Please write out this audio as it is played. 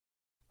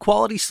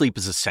Quality sleep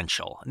is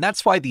essential, and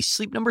that's why the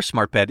Sleep Number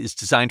Smart Bed is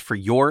designed for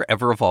your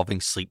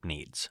ever-evolving sleep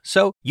needs.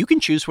 So you can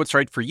choose what's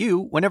right for you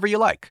whenever you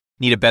like.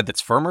 Need a bed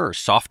that's firmer or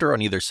softer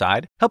on either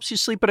side? Helps you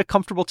sleep at a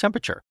comfortable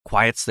temperature,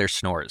 quiets their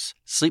snores.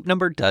 Sleep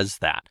Number does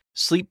that.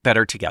 Sleep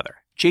better together.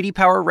 J.D.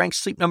 Power ranks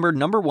Sleep Number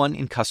 #1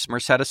 in customer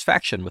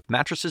satisfaction with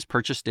mattresses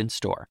purchased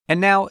in-store.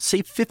 And now,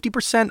 save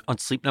 50% on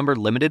Sleep Number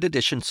limited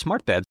edition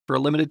smart beds for a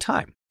limited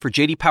time. For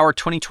J.D. Power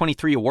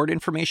 2023 award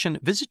information,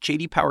 visit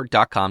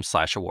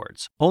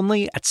jdpower.com/awards.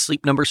 Only at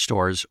Sleep Number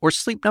stores or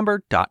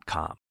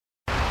sleepnumber.com.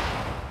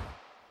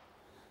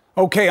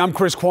 Okay, I'm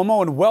Chris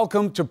Cuomo, and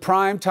welcome to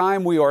Prime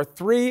Time. We are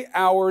 3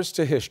 hours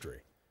to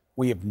history.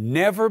 We have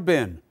never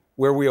been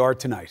where we are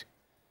tonight.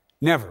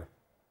 Never.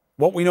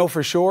 What we know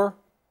for sure,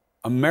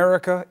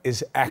 America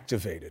is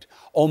activated.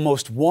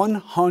 Almost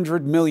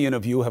 100 million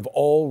of you have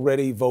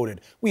already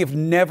voted. We have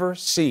never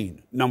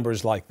seen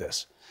numbers like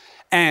this.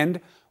 And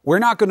we're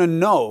not going to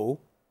know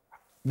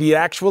the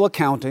actual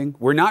accounting.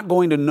 We're not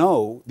going to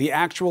know the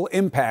actual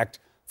impact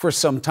for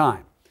some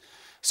time.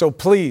 So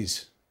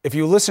please, if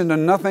you listen to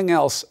nothing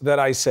else that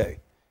I say,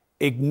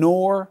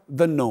 ignore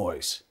the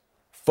noise.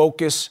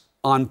 Focus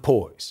on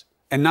poise.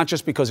 And not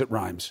just because it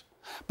rhymes,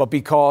 but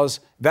because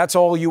that's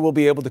all you will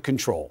be able to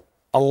control.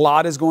 A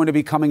lot is going to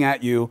be coming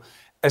at you,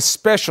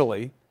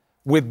 especially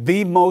with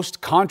the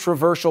most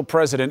controversial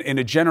president in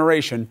a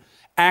generation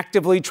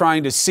actively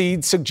trying to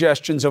seed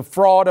suggestions of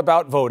fraud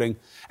about voting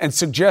and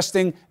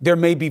suggesting there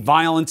may be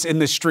violence in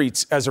the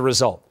streets as a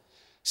result.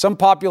 Some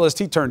populist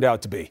he turned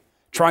out to be,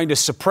 trying to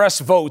suppress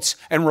votes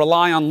and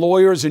rely on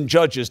lawyers and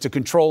judges to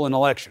control an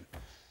election.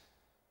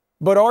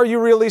 But are you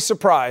really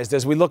surprised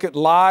as we look at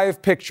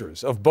live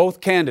pictures of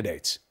both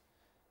candidates?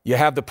 You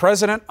have the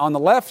president on the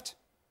left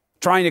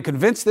trying to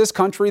convince this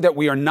country that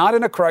we are not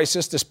in a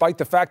crisis despite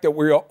the fact that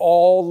we are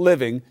all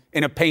living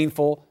in a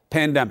painful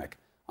pandemic.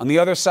 On the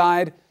other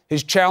side,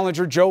 his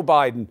challenger, Joe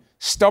Biden,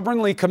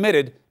 stubbornly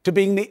committed to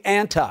being the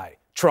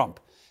anti-Trump,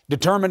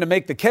 determined to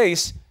make the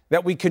case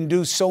that we can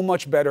do so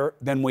much better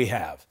than we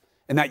have,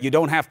 and that you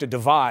don't have to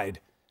divide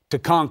to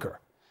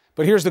conquer.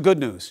 But here's the good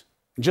news.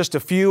 In just a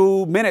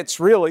few minutes,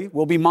 really,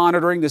 we'll be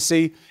monitoring to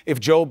see if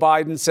Joe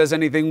Biden says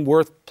anything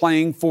worth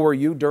playing for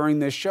you during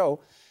this show.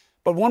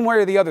 But one way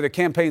or the other, the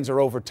campaigns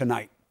are over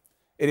tonight.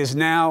 It is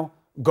now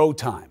go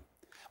time.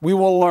 We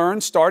will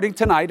learn starting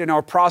tonight in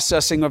our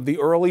processing of the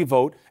early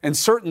vote, and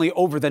certainly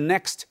over the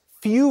next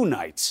few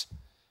nights,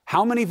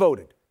 how many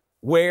voted,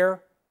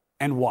 where,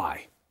 and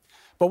why.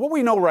 But what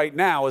we know right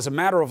now, as a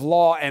matter of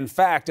law and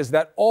fact, is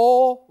that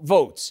all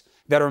votes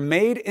that are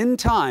made in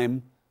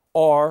time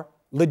are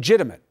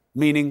legitimate,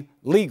 meaning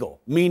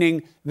legal,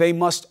 meaning they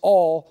must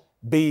all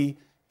be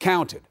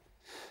counted.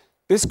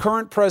 This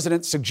current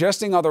president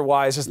suggesting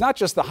otherwise is not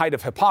just the height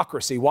of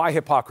hypocrisy. Why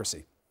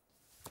hypocrisy?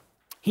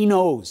 He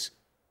knows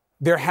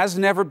there has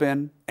never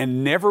been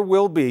and never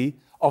will be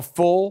a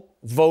full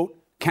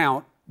vote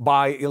count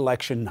by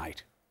election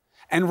night.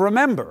 And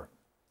remember,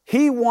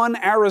 he won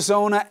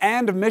Arizona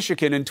and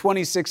Michigan in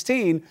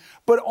 2016,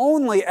 but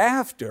only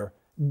after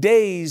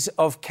days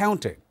of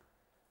counting.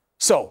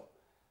 So,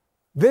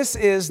 this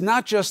is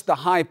not just the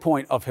high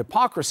point of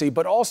hypocrisy,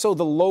 but also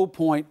the low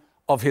point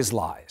of his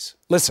lies.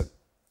 Listen.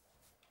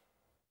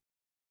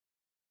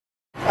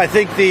 I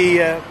think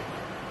the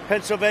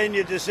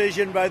Pennsylvania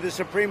decision by the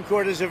Supreme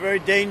Court is a very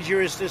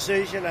dangerous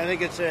decision. I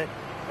think it's a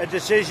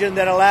decision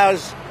that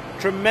allows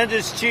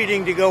tremendous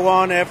cheating to go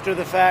on after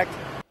the fact.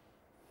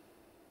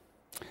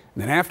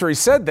 And then after he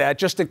said that,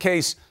 just in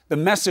case the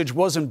message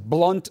wasn't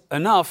blunt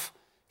enough,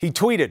 he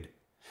tweeted,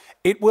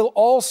 "It will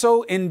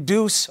also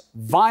induce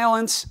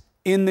violence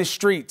in the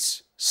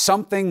streets.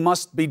 Something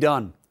must be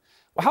done."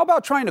 Well, how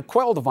about trying to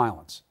quell the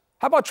violence?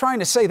 How about trying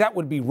to say that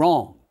would be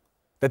wrong,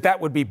 that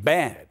would be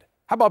bad?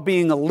 How about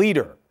being a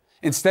leader?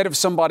 Instead of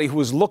somebody who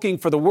is looking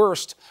for the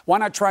worst, why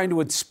not trying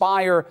to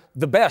inspire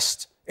the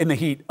best in the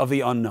heat of the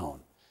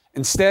unknown?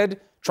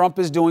 Instead, Trump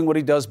is doing what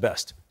he does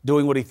best,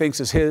 doing what he thinks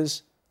is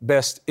his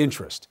best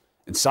interest,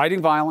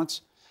 inciting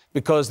violence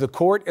because the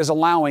court is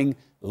allowing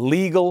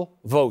legal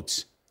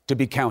votes to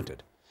be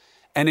counted.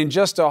 And in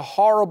just a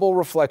horrible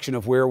reflection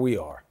of where we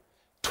are,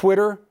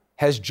 Twitter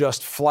has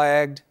just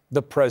flagged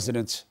the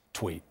president's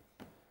tweet.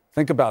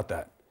 Think about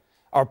that.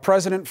 Our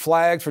president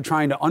flagged for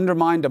trying to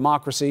undermine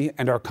democracy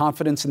and our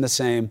confidence in the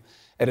same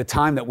at a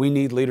time that we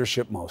need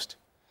leadership most.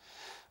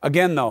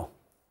 Again, though,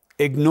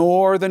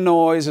 ignore the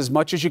noise as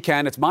much as you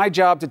can. It's my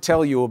job to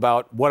tell you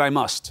about what I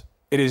must.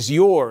 It is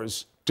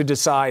yours to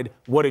decide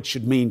what it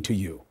should mean to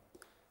you.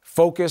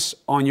 Focus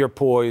on your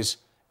poise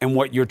and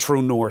what your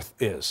true north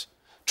is.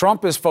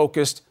 Trump is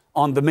focused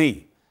on the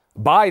me.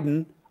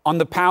 Biden on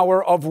the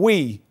power of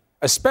we,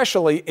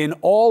 especially in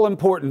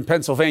all-important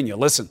Pennsylvania.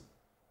 Listen.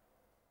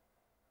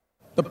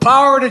 The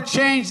power to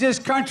change this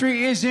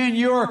country is in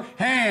your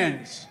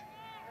hands.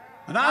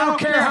 And I don't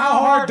care how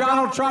hard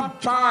Donald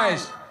Trump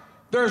tries.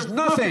 There's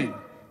nothing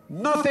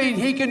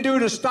he can do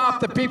to stop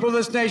the people of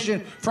this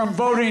nation from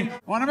voting.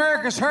 When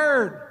America's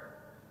heard,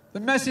 the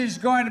message is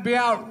going to be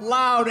out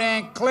loud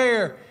and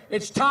clear.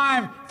 It's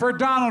time for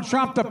Donald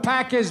Trump to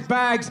pack his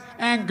bags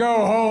and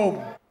go home.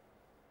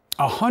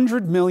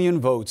 100 million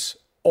votes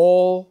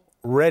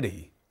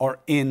already are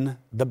in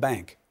the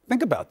bank.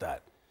 Think about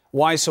that.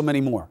 Why so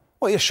many more?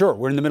 Well, yeah, sure,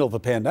 we're in the middle of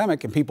a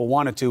pandemic and people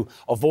wanted to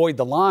avoid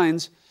the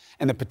lines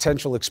and the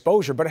potential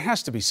exposure, but it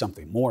has to be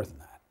something more than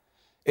that.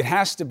 It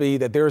has to be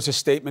that there is a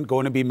statement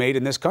going to be made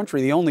in this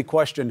country. The only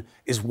question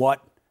is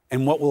what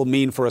and what will it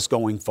mean for us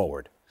going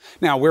forward.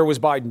 Now, where was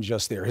Biden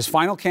just there? His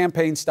final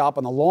campaign stop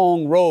on the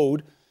long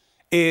road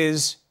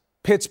is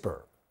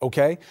Pittsburgh,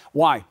 okay?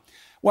 Why?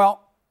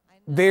 Well,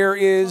 there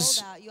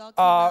is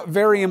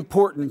very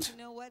important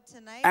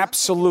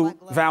absolute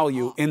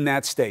value in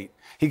that state.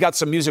 He got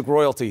some music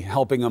royalty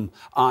helping him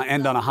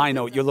end on a high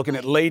note. You're looking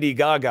at Lady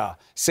Gaga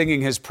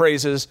singing his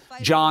praises.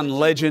 John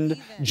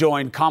Legend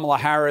joined Kamala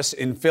Harris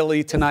in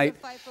Philly tonight.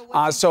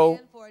 So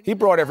he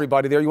brought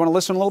everybody there. You want to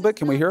listen a little bit?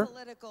 Can we hear?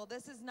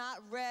 This is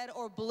not red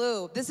or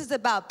blue. This is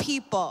about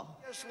people.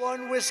 Just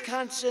one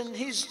Wisconsin.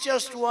 He's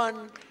just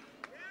one.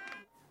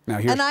 Now,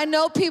 and I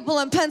know people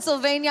in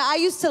Pennsylvania. I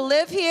used to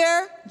live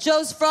here.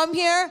 Joe's from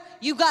here.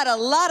 You got a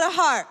lot of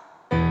heart.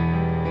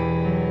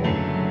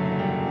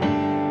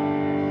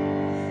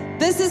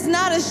 This is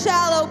not a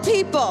shallow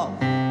people.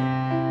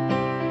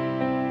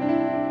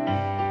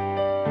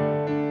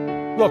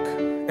 Look,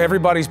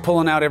 everybody's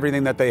pulling out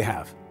everything that they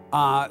have.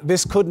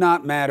 This could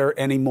not matter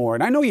anymore.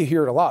 And I know you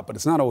hear it a lot, but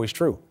it's not always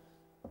true.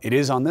 It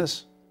is on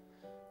this.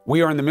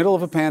 We are in the middle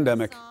of a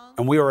pandemic,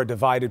 and we are a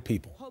divided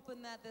people.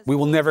 We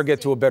will never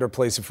get to a better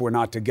place if we're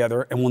not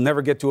together, and we'll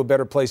never get to a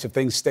better place if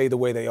things stay the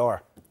way they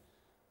are.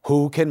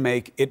 Who can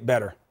make it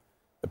better?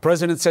 The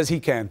president says he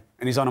can,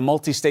 and he's on a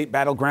multi-state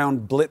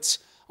battleground blitz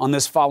on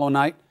this final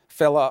night.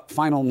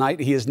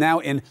 He is now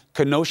in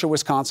Kenosha,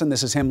 Wisconsin.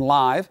 This is him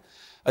live,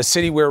 a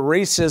city where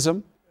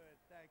racism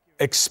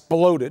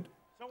exploded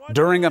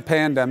during a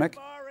pandemic,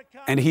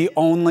 and he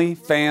only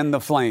fanned the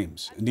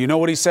flames. And do you know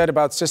what he said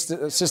about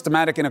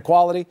systematic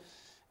inequality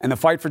and the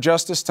fight for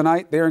justice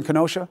tonight there in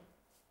Kenosha?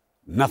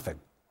 Nothing.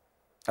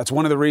 That's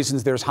one of the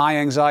reasons there's high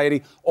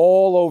anxiety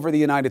all over the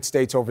United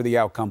States over the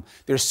outcome.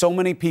 There's so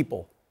many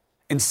people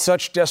in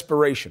such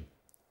desperation.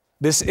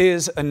 This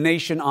is a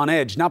nation on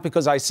edge, not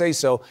because I say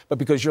so, but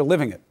because you're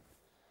living it.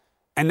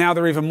 And now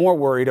they're even more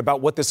worried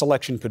about what this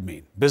election could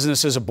mean.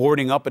 Businesses are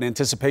boarding up in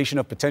anticipation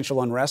of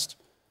potential unrest.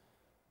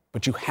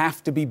 But you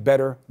have to be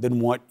better than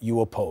what you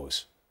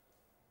oppose.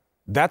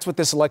 That's what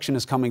this election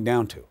is coming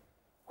down to.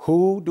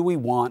 Who do we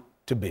want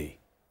to be?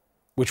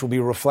 Which will be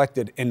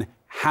reflected in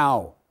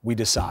how we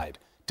decide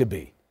to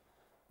be.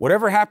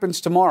 Whatever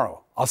happens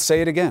tomorrow, I'll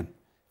say it again,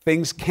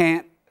 things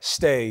can't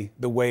stay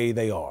the way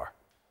they are.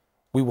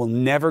 We will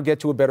never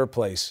get to a better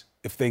place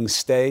if things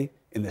stay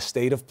in the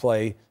state of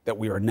play that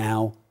we are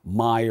now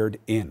mired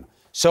in.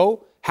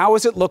 So, how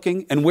is it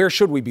looking and where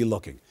should we be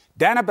looking?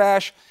 Dana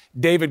Bash,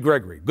 David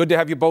Gregory. Good to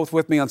have you both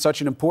with me on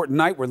such an important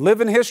night. We're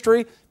living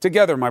history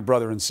together, my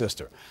brother and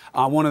sister.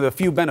 One of the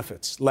few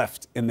benefits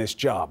left in this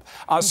job.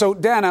 So,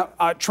 Dana,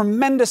 a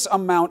tremendous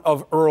amount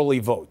of early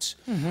votes.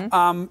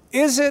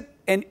 Is it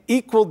an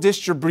equal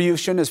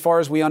distribution, as far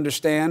as we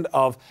understand,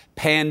 of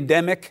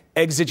pandemic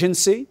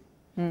exigency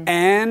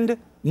and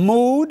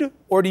mood?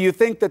 Or do you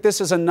think that this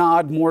is a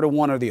nod more to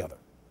one or the other?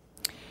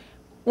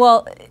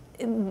 Well,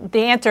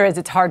 the answer is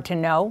it's hard to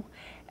know.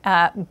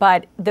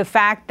 But the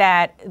fact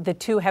that the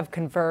two have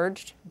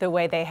converged the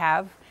way they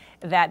have,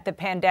 that the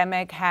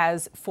pandemic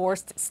has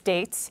forced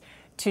states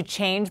to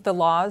change the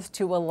laws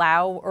to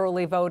allow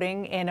early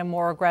voting in a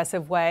more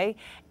aggressive way,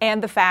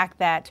 and the fact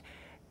that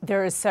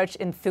there is such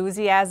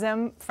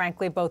enthusiasm,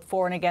 frankly, both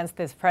for and against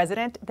this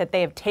president, that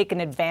they have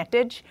taken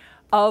advantage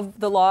of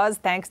the laws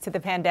thanks to the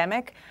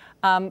pandemic,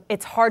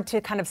 it's hard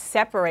to kind of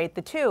separate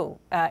the two,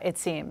 it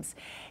seems.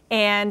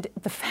 And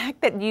the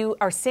fact that you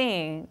are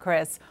seeing,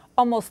 Chris,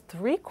 almost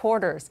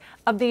 3/4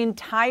 of the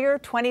entire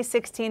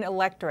 2016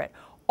 electorate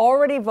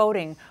already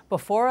voting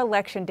before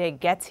Election Day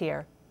gets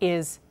here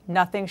is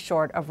nothing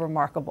short of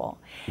remarkable.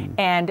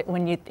 And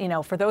when you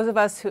know, for those of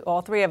us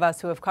all three of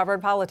us who have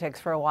covered politics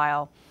for a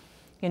while,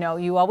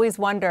 you always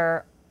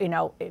wonder,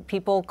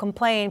 people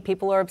complain,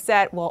 people are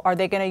upset. Well, are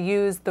they going to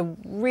use the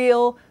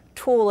real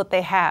tool that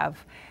they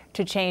have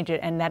to change it,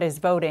 and that is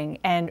voting?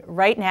 And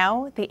right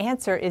now, the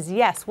answer is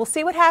yes. We'll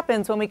see what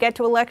happens when we get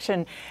to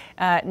election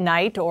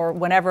night or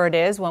whenever it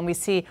is, when we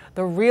see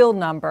the real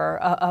number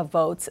of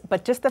votes.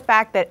 But just the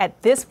fact that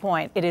at this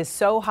point it is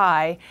so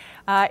high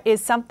is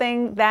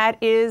something that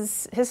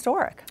is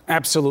historic.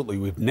 Absolutely.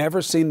 We've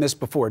never seen this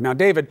before. Now,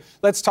 David,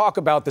 let's talk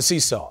about the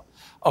seesaw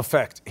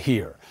effect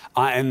here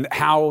and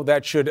how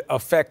that should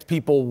affect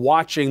people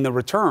watching the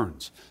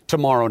returns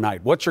tomorrow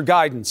night. What's your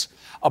guidance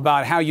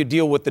about how you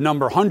deal with the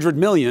number 100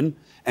 million,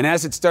 and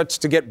as it starts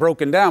to get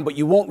broken down, but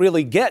you won't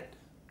really get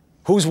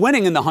who's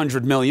winning in the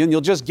 100 million.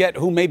 You'll just get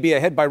who may be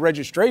ahead by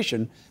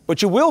registration,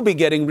 but you will be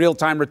getting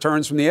real-time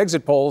returns from the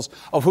exit polls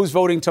of who's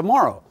voting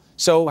tomorrow.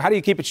 So how do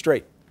you keep it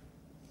straight?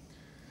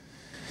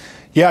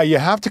 Yeah, you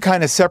have to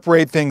kind of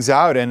separate things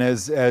out. And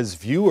as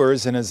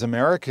viewers and as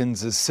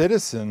Americans, as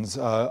citizens,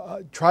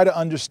 try to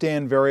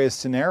understand various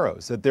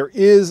scenarios, that there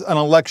is an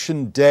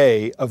election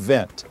day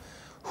event.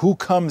 Who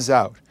comes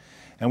out?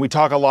 And we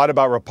talk a lot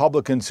about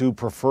Republicans who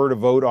prefer to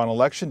vote on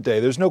election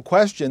day. There's no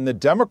question that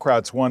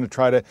Democrats want to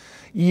try to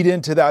eat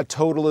into that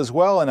total as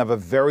well and have a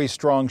very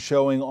strong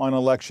showing on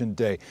election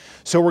day.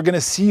 So we're going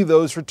to see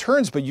those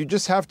returns, but you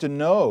just have to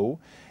know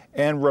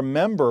and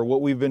remember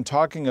what we've been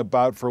talking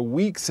about for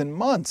weeks and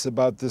months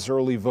about this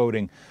early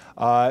voting,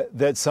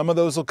 that some of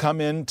those will come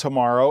in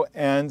tomorrow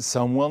and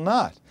some will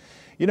not.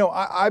 You know,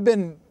 I've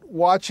been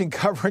watching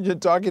coverage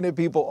and talking to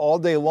people all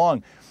day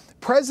long.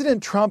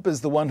 President Trump is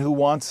the one who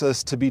wants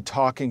us to be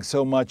talking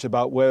so much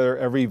about whether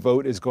every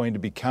vote is going to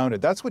be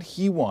counted. That's what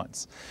he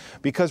wants,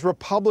 because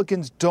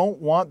Republicans don't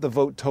want the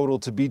vote total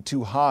to be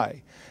too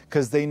high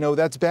because they know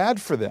that's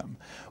bad for them.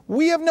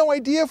 We have no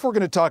idea if we're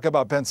going to talk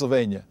about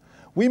Pennsylvania.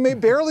 We may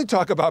barely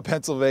talk about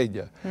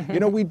Pennsylvania. You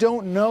know, we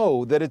don't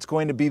know that it's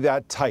going to be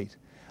that tight.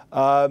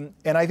 And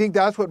I think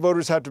that's what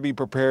voters have to be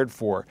prepared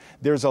for.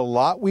 There's a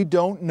lot we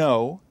don't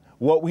know.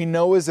 What we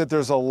know is that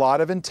there's a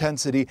lot of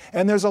intensity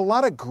and there's a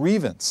lot of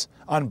grievance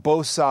on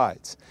both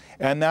sides.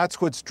 And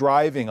that's what's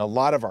driving a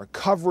lot of our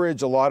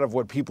coverage, a lot of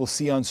what people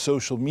see on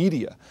social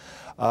media.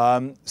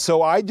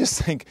 So I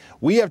just think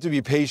we have to be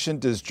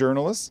patient as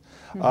journalists.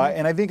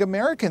 And I think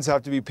Americans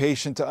have to be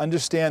patient to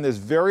understand there's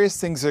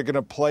various things that are going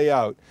to play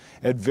out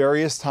at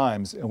various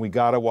times, and we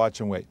got to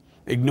watch and wait.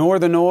 Ignore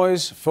the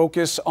noise,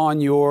 focus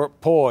on your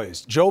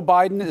poise. Joe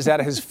Biden is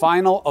at his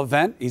final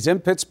event. He's in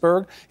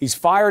Pittsburgh. He's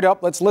fired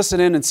up. Let's listen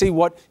in and see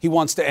what he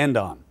wants to end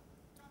on.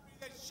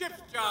 That ships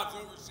jobs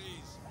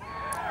overseas.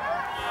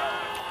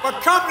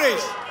 But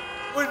companies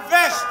who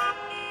invest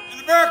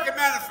in American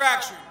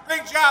manufacturing, bring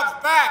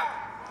jobs back,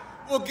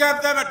 will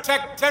give them a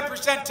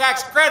 10%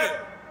 tax credit.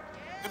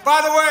 And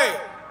by the way,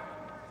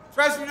 the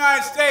President of the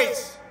United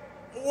States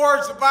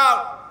awards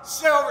about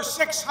over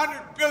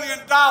 $600 billion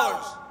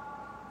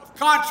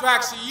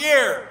contracts a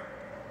year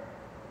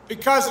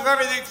because of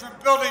everything from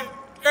building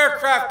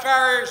aircraft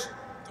carriers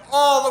to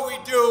all that we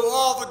do,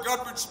 all the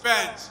government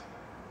spends.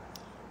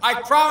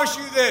 I promise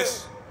you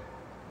this,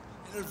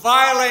 it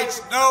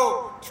violates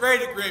no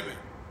trade agreement.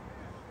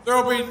 There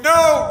will be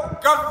no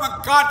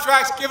government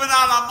contracts given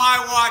out on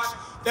my watch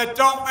that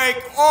don't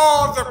make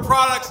all of their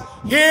products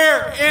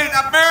here in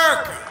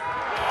America.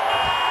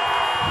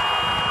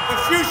 The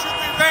future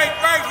will be made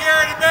right here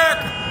in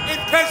America, in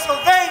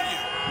Pennsylvania.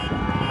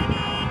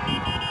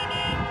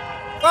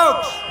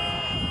 Folks,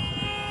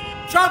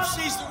 Trump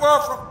sees the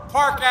world from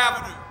Park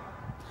Avenue.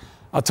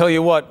 I'll tell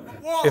you what,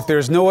 if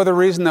there's no other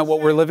reason that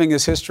what we're living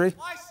is history,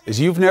 is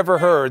you've never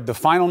heard the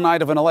final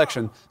night of an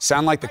election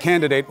sound like the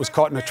candidate was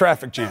caught in a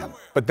traffic jam.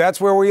 But that's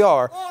where we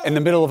are in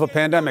the middle of a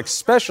pandemic,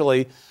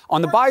 especially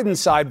on the Biden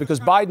side, because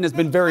Biden has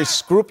been very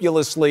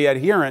scrupulously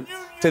adherent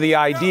to the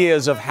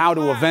ideas of how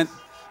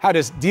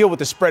to deal with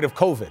the spread of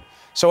COVID.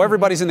 So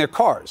everybody's in their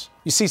cars.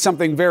 You see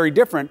something very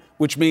different,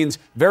 which means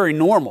very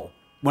normal.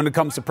 When it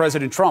comes to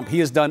President Trump, he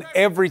has done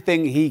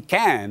everything he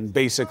can,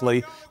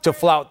 basically, to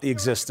flout the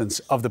existence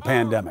of the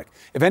pandemic.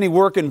 If any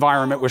work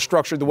environment were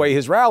structured the way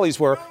his rallies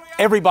were,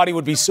 everybody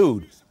would be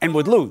sued and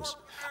would lose.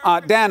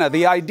 Dana,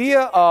 the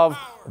idea of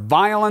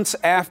violence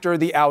after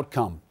the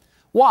outcome.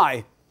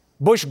 Why?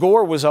 Bush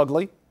Gore was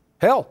ugly.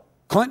 Hell,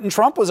 Clinton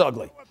Trump was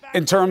ugly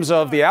in terms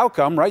of the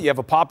outcome, right? You have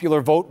a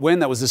popular vote win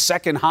that was the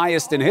second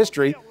highest in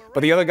history, but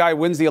the other guy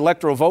wins the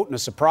electoral vote in a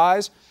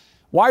surprise.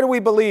 Why do we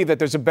believe that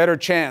there's a better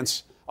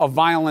chance of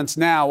violence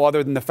now,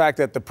 other than the fact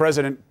that the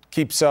president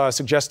keeps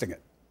suggesting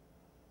it?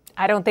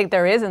 I don't think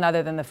there is an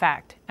other than the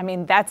fact. I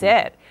mean, that's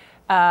it.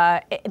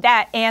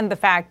 That and the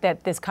fact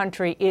that this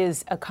country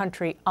is a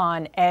country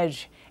on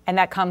edge, and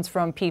that comes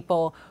from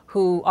people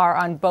who are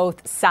on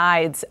both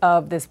sides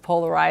of this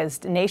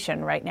polarized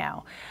nation right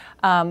now.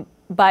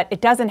 But it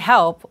doesn't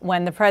help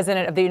when the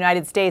president of the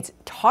United States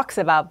talks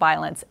about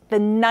violence the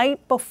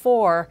night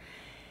before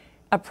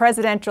a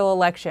presidential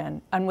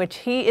election on which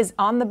he is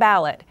on the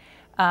ballot.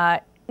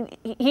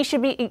 He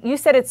should be. You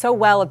said it so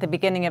well at the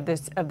beginning of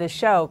this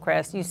show,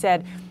 Chris. You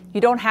said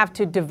you don't have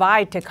to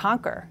divide to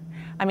conquer.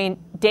 I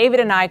mean, David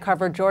and I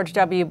covered George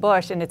W.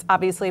 Bush, and it's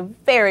obviously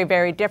very,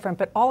 very different.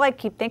 But all I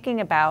keep thinking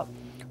about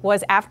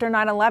was after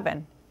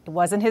 9/11. It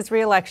wasn't his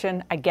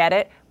reelection. I get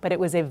it, but it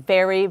was a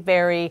very,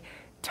 very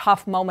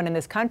tough moment in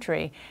this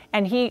country,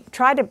 and he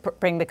tried to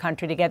bring the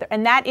country together.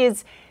 And that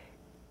is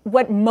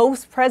what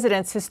most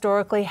presidents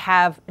historically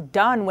have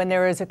done when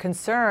there is a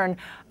concern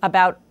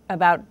about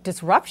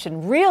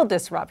disruption, real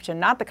disruption,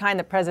 not the kind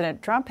that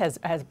President Trump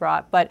has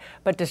brought, but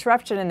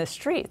disruption in the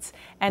streets.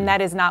 And that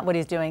is not what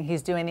he's doing.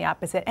 He's doing the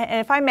opposite. And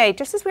if I may,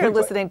 just as we were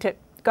listening to,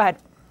 go ahead.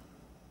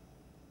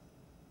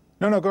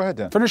 No, go ahead,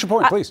 Dan. Finish your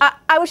point, please.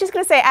 I was just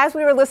going to say, as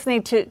we were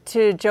listening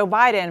to Joe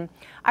Biden,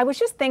 I was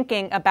just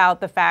thinking about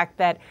the fact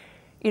that,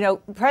 you know,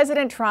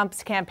 President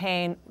Trump's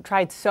campaign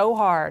tried so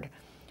hard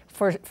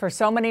for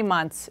so many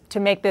months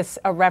to make this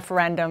a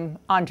referendum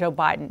on Joe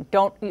Biden.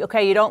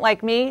 You don't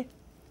like me?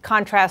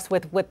 contrast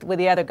with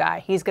the other guy.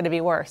 He's going to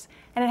be worse.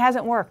 And it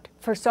hasn't worked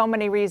for so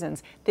many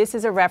reasons. This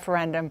is a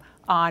referendum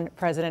on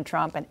President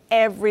Trump and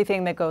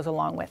everything that goes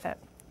along with it.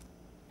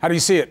 How do you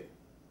see it?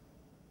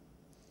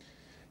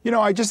 You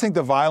know, I just think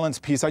the violence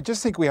piece, I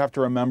just think we have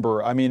to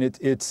remember, I mean,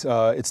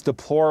 it's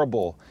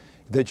deplorable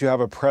that you have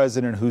a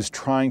president who's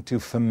trying to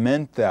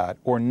foment that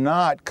or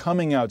not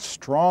coming out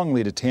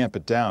strongly to tamp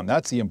it down.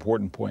 That's the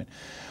important point.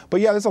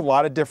 But yeah, there's a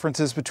lot of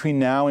differences between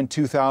now and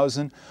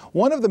 2000.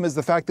 One of them is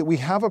the fact that we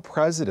have a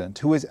president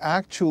who is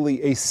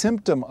actually a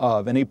symptom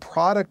of and a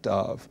product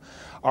of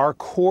our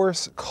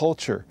coarse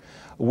culture,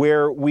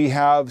 where we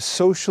have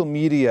social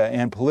media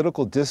and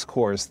political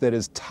discourse that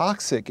is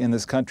toxic in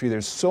this country.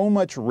 There's so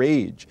much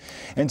rage,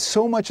 and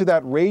so much of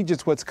that rage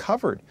is what's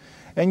covered.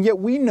 And yet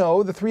we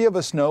know, the three of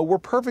us know, we're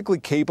perfectly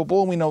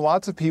capable, and we know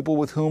lots of people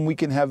with whom we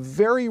can have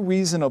very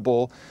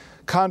reasonable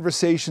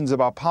conversations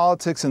about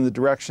politics and the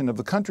direction of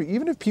the country,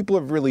 even if people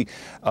are really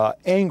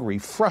angry,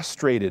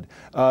 frustrated,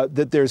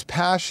 that there's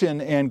passion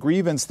and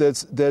grievance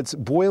that's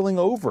boiling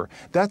over.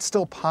 That's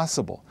still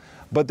possible.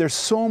 But there's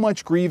so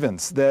much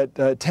grievance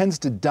that tends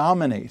to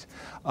dominate.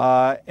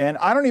 And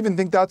I don't even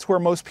think that's where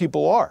most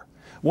people are.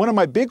 One of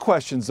my big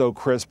questions, though,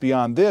 Chris,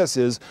 beyond this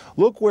is,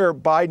 look where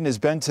Biden has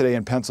been today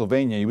in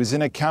Pennsylvania. He was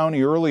in a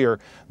county earlier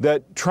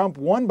that Trump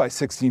won by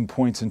 16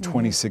 points in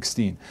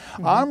 2016.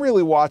 I'm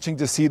really watching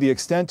to see the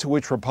extent to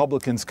which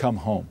Republicans come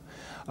home.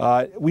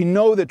 We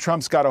know that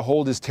Trump's got to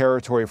hold his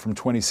territory from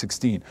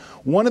 2016.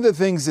 One of the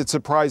things that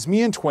surprised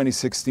me in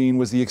 2016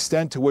 was the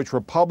extent to which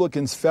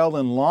Republicans fell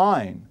in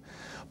line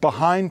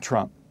behind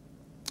Trump,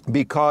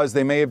 because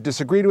they may have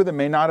disagreed with him,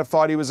 may not have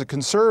thought he was a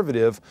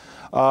conservative,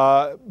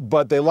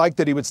 but they liked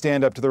that he would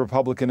stand up to the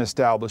Republican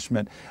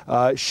establishment,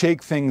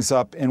 shake things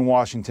up in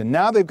Washington.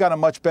 Now they've got a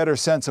much better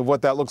sense of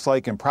what that looks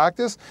like in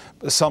practice.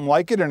 Some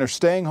like it and are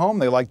staying home.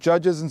 They like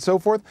judges and so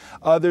forth.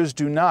 Others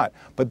do not.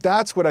 But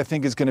that's what I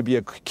think is going to be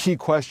a key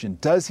question.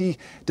 Does he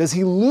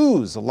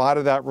lose a lot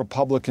of that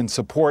Republican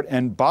support?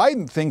 And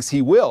Biden thinks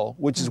he will,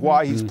 which is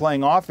why he's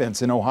playing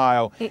offense in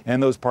Ohio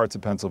and those parts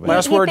of Pennsylvania.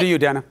 Last word to you,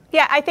 Dana.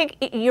 Yeah, I think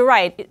you're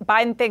right.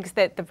 Biden thinks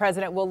that the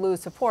president will lose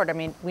support. I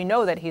mean, we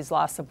know that he's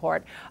lost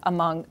support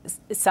among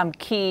some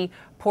key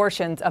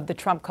portions of the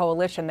Trump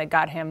coalition that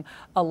got him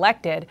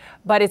elected.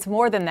 But it's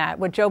more than that.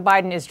 What Joe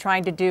Biden is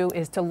trying to do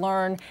is to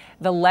learn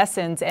the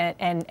lessons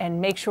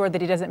and make sure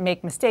that he doesn't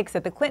make mistakes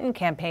that the Clinton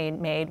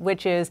campaign made,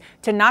 which is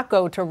to not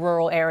go to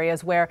rural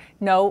areas where,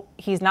 no,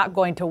 he's not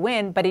going to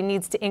win, but he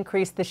needs to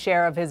increase the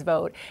share of his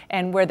vote.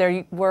 And where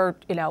there were,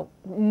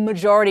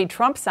 majority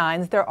Trump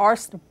signs, there are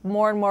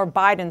more and more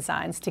Biden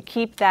signs to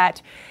keep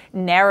that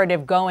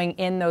narrative going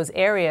in those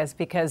areas,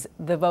 because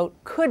the vote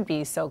could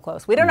be so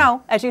close. We don't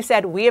know. As you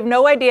said, we have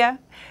no idea,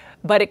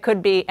 but it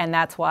could be, and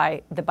that's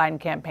why the Biden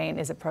campaign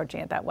is approaching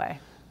it that way.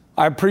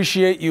 I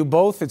appreciate you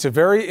both. It's a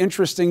very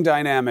interesting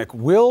dynamic.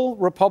 Will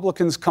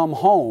Republicans come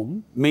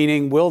home,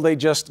 meaning will they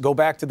just go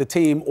back to the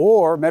team,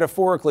 or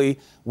metaphorically,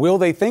 will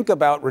they think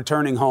about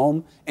returning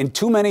home in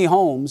too many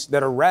homes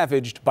that are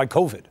ravaged by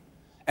COVID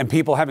and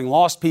people having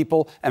lost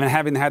people and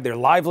having had their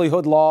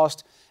livelihood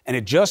lost? And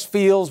it just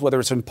feels, whether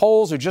it's in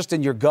polls or just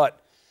in your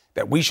gut,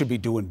 that we should be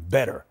doing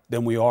better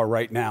than we are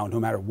right now, no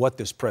matter what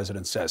this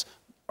president says.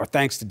 Our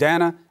thanks to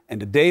Dana and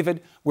to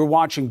David. We're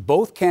watching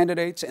both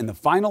candidates in the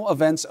final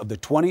events of the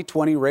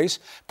 2020 race.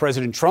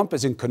 President Trump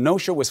is in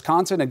Kenosha,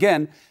 Wisconsin,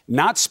 again,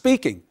 not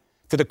speaking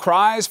to the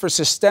cries for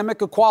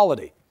systemic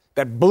equality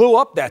that blew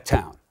up that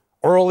town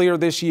earlier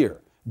this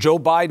year. Joe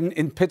Biden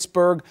in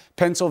Pittsburgh,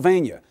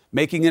 Pennsylvania,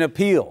 making an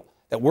appeal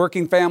that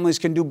working families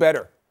can do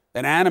better,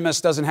 that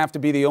animus doesn't have to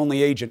be the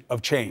only agent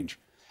of change.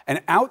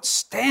 An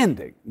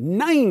outstanding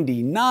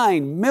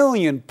 99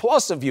 million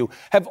plus of you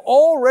have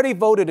already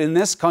voted in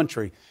this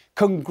country.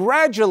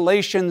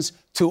 Congratulations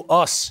to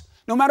us,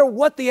 no matter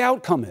what the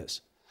outcome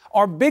is.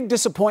 Our big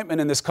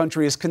disappointment in this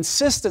country is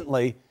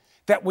consistently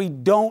that we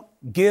don't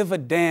give a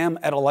damn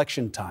at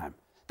election time,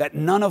 that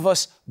none of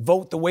us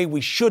vote the way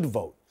we should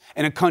vote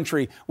in a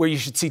country where you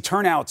should see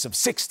turnouts of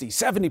 60,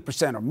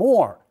 70% or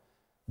more.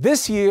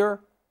 This year,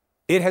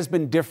 it has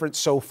been different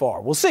so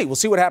far. We'll see. We'll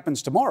see what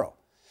happens tomorrow.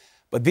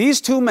 But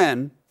these two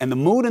men and the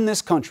mood in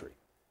this country,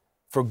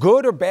 for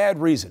good or bad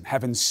reason,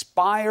 have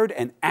inspired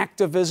an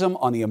activism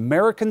on the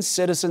American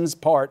citizens'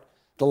 part,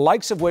 the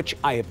likes of which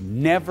I have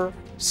never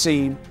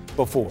seen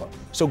before.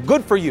 So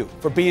good for you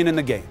for being in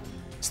the game.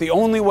 It's the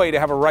only way to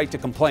have a right to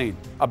complain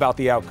about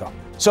the outcome.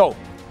 So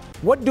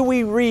what do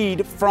we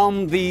read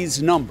from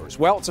these numbers?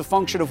 Well, it's a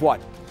function of what?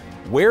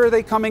 Where are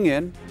they coming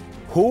in?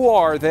 Who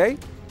are they?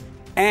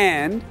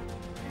 And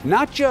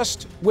not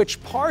just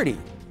which party,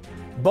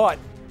 but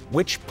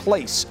which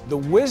place. The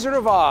Wizard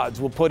of Odds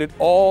will put it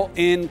all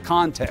in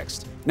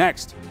context.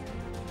 Next.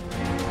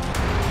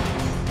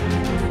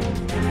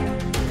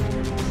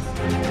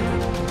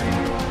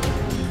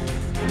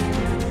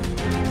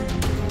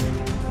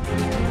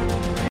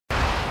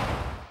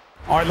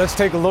 All right, let's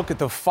take a look at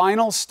the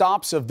final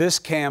stops of this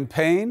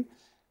campaign.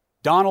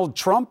 Donald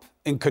Trump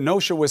in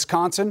Kenosha,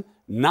 Wisconsin,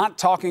 not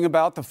talking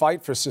about the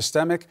fight for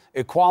systemic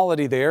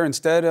equality there,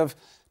 instead of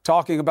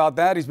talking about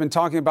that. He's been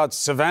talking about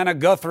Savannah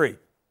Guthrie,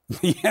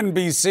 the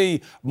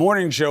NBC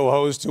morning show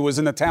host who was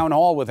in the town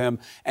hall with him,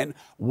 and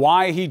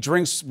why he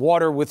drinks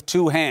water with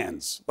two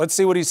hands. Let's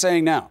see what he's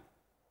saying now.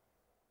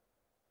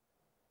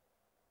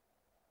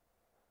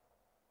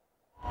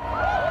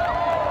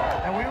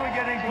 And we were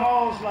getting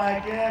calls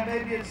like, yeah,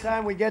 maybe it's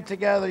time we get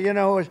together, you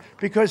know,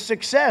 because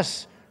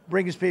success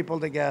brings people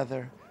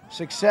together.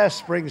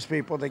 Success brings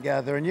people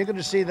together, and you're going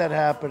to see that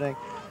happening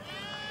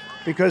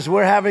because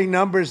we're having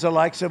numbers the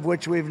likes of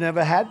which we've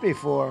never had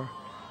before.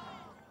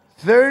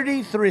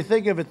 33,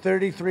 think of it,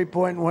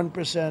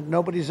 33.1%.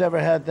 Nobody's ever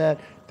had that.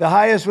 The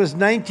highest was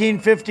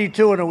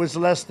 1952, and it was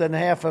less than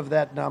half of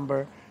that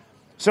number.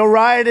 So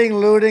rioting,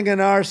 looting, and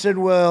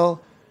arson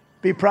will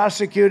be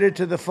prosecuted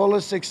to the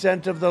fullest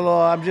extent of the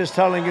law. I'm just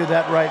telling you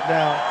that right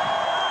now.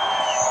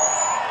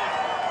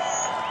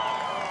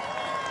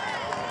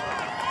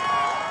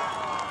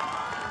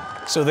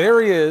 So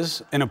there he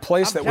is in a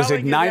place that was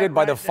ignited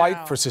by the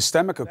fight for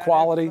systemic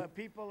equality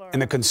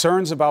and the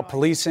concerns about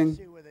policing.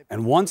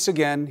 And once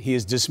again, he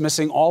is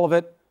dismissing all of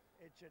it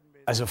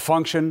as a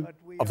function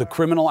of the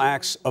criminal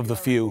acts of the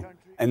few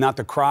and not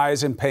the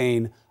cries and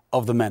pain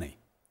of the many.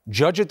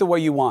 Judge it the way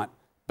you want,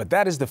 but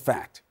that is the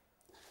fact.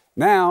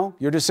 Now,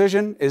 your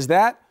decision is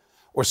that,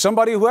 or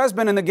somebody who has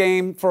been in the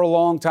game for a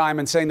long time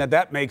and saying that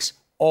that makes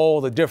all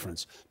the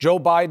difference. Joe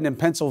Biden in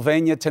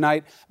Pennsylvania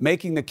tonight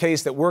making the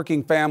case that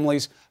working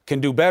families can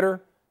do better,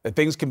 that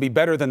things can be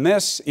better than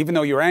this. Even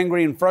though you're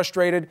angry and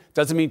frustrated,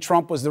 doesn't mean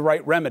Trump was the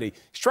right remedy.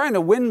 He's trying to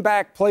win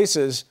back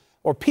places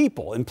or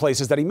people in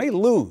places that he may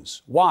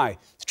lose. Why?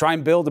 To try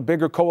and build a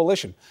bigger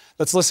coalition.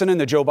 Let's listen in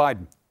to Joe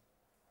Biden.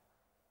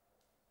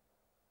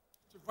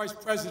 Mr. Vice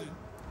President,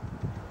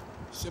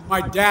 he said,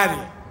 my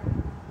daddy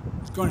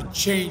is going to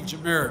change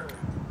America.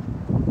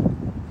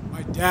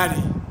 My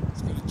daddy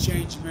is going to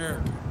change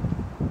America.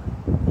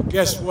 Well,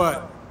 guess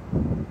what?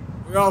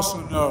 We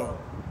also know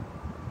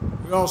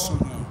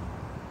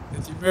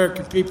that the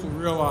American people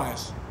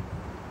realize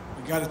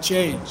we got to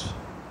change.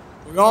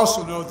 We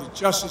also know that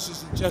justice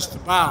isn't just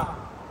about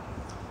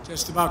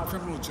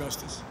criminal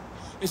justice.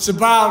 It's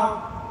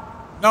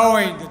about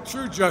knowing that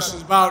true justice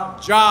is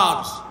about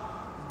jobs,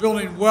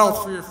 building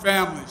wealth for your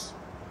families.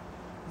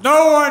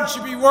 No one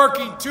should be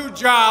working two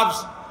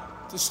jobs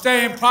to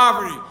stay in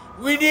poverty.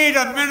 We need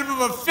a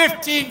minimum of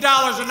 $15 an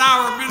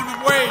hour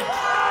minimum wage.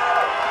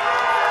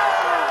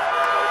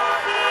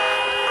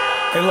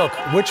 Hey, look,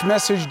 which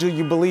message do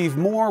you believe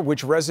more?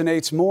 Which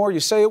resonates more? You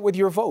say it with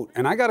your vote.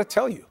 And I got to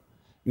tell you,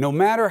 no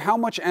matter how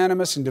much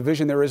animus and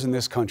division there is in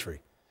this country,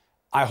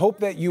 I hope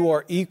that you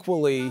are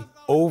equally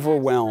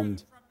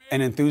overwhelmed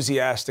and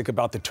enthusiastic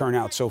about the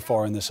turnout so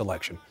far in this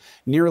election.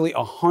 Nearly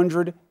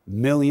 100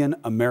 million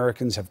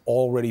Americans have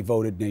already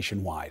voted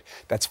nationwide.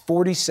 That's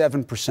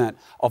 47%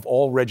 of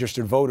all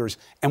registered voters.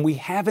 And we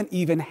haven't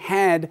even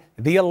had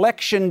the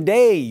election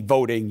day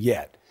voting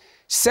yet.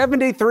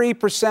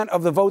 73%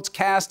 of the votes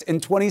cast in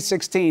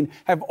 2016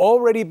 have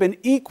already been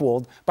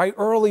equaled by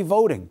early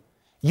voting.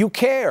 You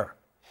care.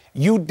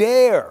 You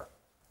dare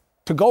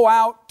to go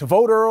out, to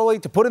vote early,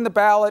 to put in the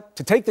ballot,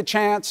 to take the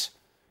chance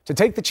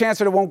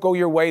that it won't go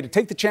your way, to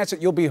take the chance that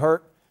you'll be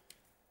hurt.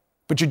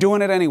 But you're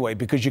doing it anyway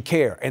because you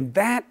care. And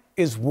that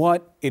is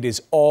what it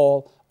is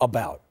all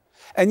about.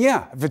 And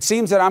yeah, if it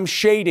seems that I'm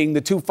shading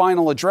the two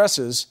final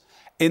addresses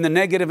in the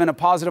negative and a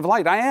positive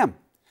light, I am.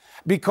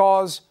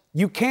 Because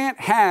you can't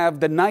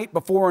have the night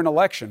before an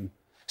election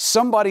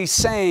somebody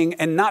saying,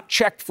 and not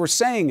checked for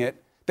saying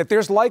it, that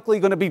there's likely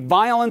going to be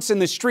violence in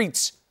the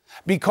streets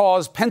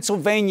because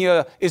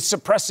Pennsylvania is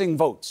suppressing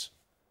votes.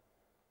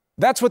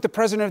 That's what the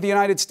President of the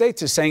United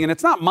States is saying, and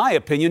it's not my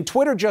opinion.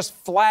 Twitter just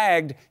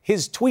flagged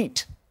his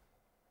tweet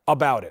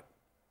about it.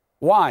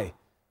 Why?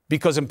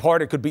 Because in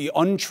part it could be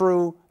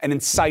untrue and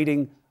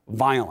inciting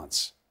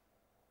violence.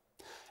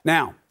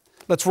 Now,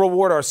 let's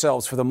reward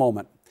ourselves for the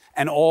moment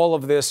and all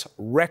of this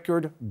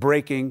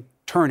record-breaking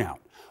turnout.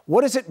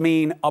 What does it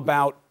mean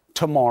about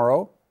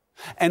tomorrow?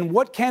 And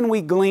what can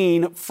we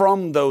glean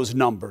from those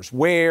numbers?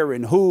 Where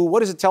and who? What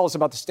does it tell us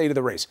about the state of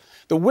the race?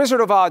 The Wizard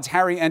of Odds,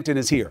 Harry Enton,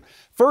 is here.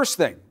 First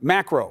thing,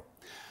 macro.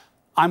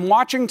 I'm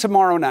watching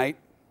tomorrow night,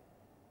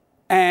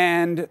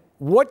 and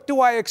what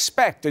do I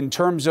expect in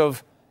terms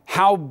of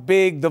how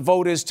big the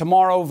vote is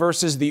tomorrow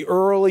versus the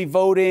early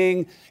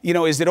voting? You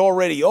know, is it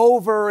already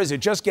over? Is it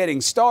just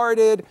getting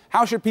started?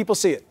 How should people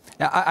see it?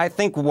 I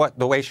think what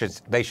the way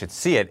they should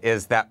see it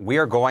is that we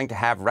are going to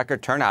have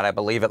record turnout, I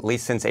believe, at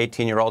least since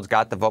 18-year-olds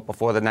got the vote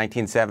before the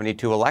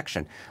 1972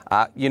 election.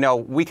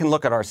 We can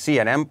look at our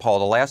CNN poll,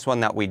 the last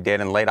one that we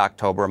did in late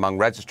October among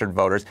registered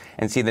voters,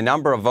 and see the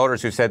number of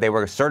voters who said they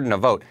were certain to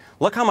vote.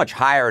 Look how much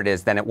higher it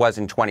is than it was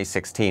in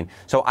 2016.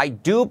 So I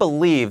do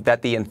believe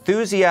that the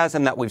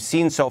enthusiasm that we've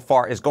seen so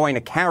far is going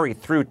to carry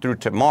through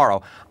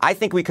tomorrow. I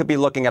think we could be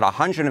looking at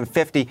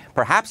 150,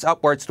 perhaps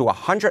upwards to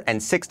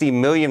 160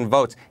 million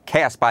votes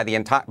cast by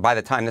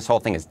the time this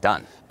whole thing is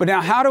done. But now,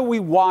 how do we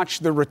watch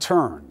the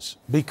returns?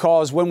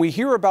 Because when we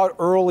hear about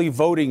early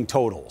voting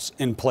totals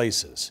in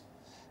places,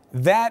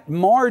 that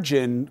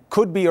margin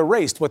could be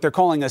erased, what they're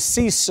calling a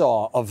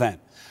seesaw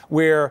event,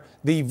 where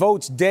the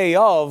votes day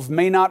of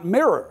may not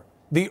mirror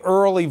the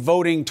early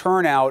voting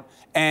turnout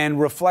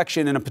and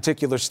reflection in a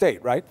particular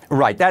state, right?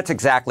 Right. That's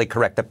exactly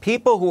correct. The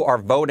people who are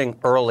voting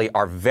early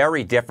are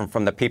very different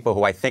from the people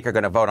who I think are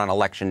going to vote on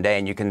Election Day.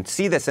 And you can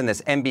see this in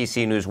this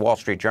NBC News Wall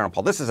Street Journal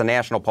poll. This is a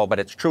national poll, but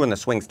it's true in the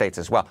swing states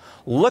as well.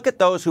 Look at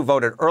those who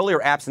voted early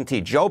or absentee.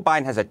 Joe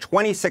Biden has a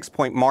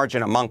 26-point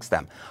margin amongst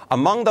them.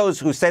 Among those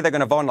who say they're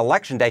going to vote on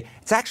Election Day,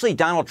 it's actually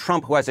Donald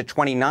Trump who has a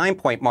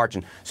 29-point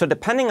margin. So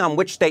depending on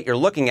which state you're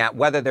looking at,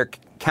 whether they're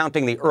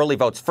counting the early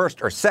votes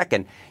first or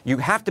second, you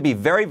have to be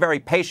very, very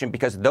patient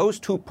because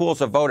those two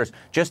pools of voters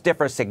just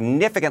differ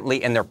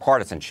significantly in their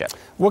partisanship.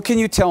 What can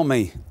you tell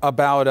me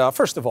about,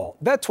 first of all,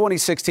 that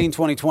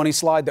 2016-2020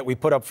 slide that we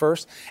put up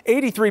first?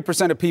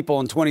 83% of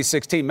people in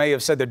 2016 may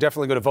have said they're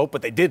definitely going to vote,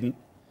 but they didn't.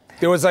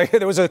 There was a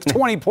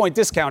 20-point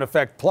discount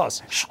effect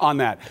plus on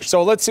that.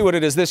 So let's see what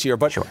it is this year.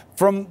 But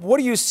from what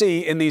do you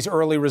see in these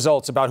early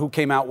results about who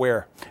came out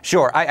where?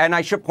 Sure. And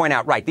I should point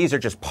out, right, these are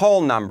just poll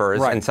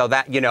numbers. Right. And so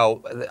that,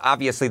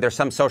 obviously there's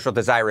some social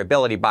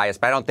desirability bias,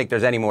 but I don't think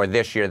there's any more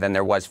this year than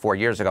there was 4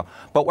 years ago.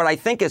 But what I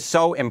think is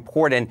so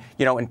important,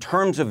 in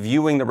terms of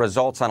viewing the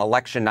results on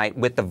election night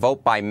with the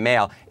vote by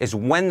mail is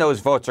when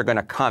those votes are going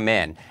to come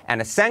in. And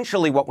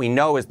essentially what we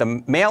know is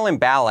the mail-in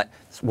ballot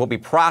will be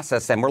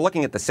processed, and we're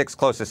looking at the 6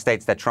 closest states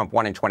that Trump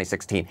won in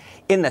 2016.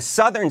 In the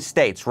southern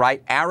states,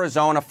 right,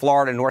 Arizona,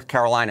 Florida, North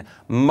Carolina,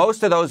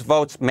 most of those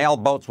votes, mail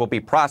votes, will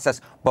be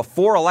processed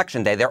before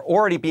Election Day. They're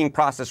already being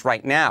processed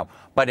right now.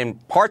 But in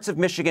parts of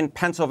Michigan,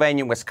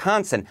 Pennsylvania, and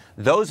Wisconsin,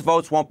 those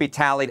votes won't be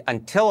tallied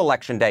until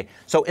Election Day.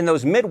 So in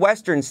those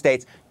Midwestern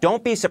states,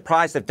 don't be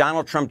surprised if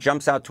Donald Trump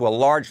jumps out to a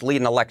large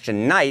lead in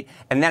election night,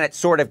 and then it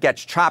sort of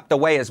gets chopped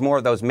away as more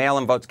of those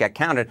mail-in votes get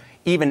counted,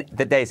 even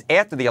the days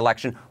after the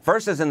election,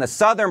 versus in the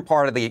southern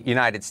part of the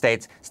United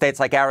States, states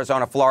like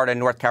Arizona, Florida, and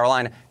North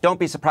Carolina. Don't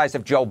be surprised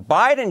if Joe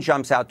Biden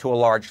jumps out to a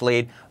large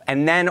lead,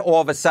 and then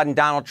all of a sudden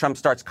Donald Trump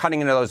starts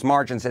cutting into those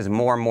margins as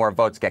more and more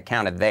votes get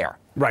counted there.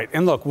 Right.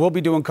 And look, we'll be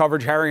doing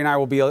coverage. Harry and I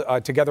will be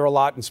together a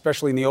lot,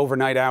 especially in the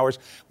overnight hours.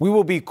 We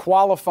will be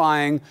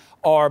qualifying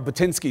our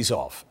Batinskis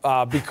off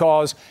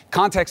because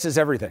context is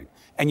everything.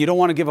 And you don't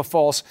want to give a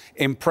false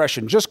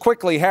impression. Just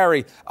quickly,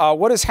 Harry,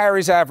 what is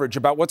Harry's average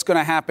about what's going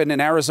to happen in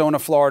Arizona,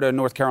 Florida, and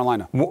North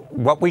Carolina?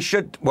 What we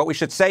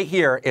should say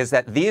here is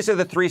that these are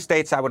the 3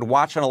 states I would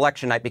watch on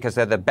election night because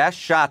they're the best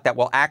shot that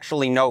will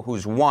actually know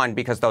who's won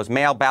because those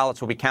mail ballots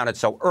will be counted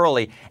so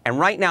early. And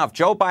right now, if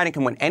Joe Biden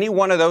can win any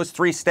one of those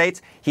 3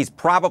 states, he's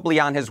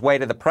probably on his way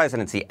to the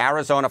presidency,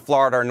 Arizona,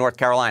 Florida, or North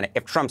Carolina.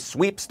 If Trump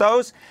sweeps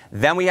those,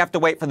 then we have to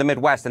wait for the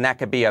Midwest, and that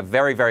could be a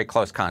very, very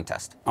close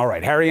contest. All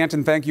right. Harry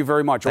Anton, thank you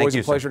very much. Always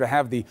a pleasure sir. to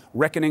have the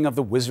reckoning of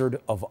the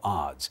Wizard of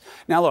Odds.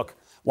 Now, look,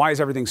 why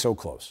is everything so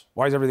close?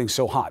 Why is everything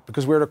so hot?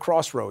 Because we're at a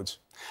crossroads,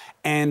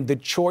 and the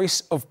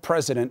choice of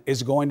president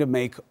is going to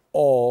make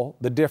all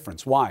the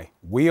difference. Why?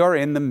 We are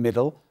in the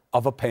middle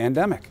of a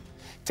pandemic.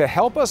 To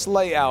help us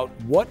lay out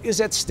what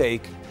is at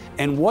stake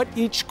and what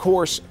each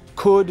course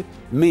could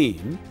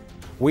mean,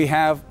 we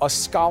have a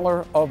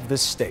scholar of the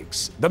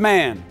stakes, the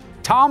man,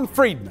 Tom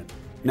Friedman,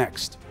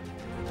 next.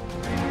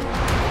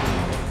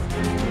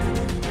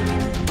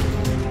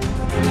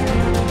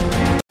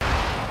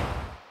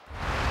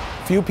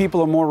 Few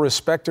people are more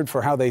respected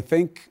for how they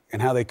think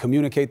and how they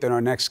communicate than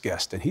our next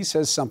guest. And he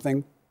says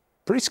something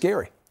pretty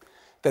scary,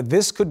 that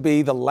this could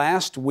be the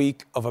last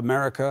week of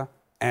America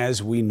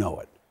as we know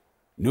it.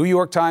 New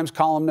York Times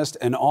columnist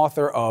and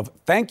author of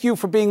Thank You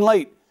for Being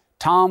Late,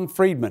 Tom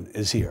Friedman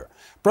is here.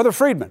 Brother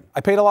Friedman,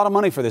 I paid a lot of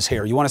money for this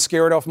hair. You want to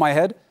scare it off my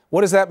head?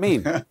 What does that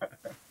mean?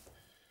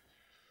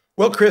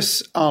 Well,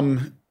 Chris,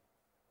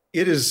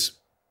 it is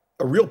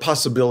a real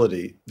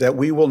possibility that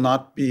we will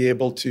not be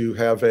able to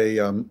have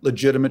a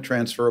legitimate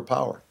transfer of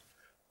power.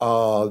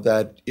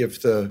 That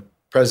if the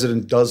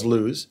president does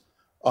lose,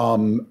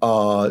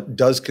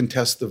 does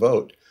contest the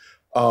vote,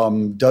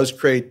 does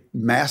create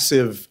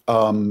massive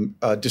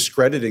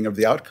discrediting of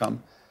the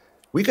outcome,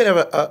 we could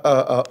have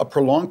a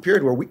prolonged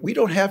period where we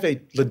don't have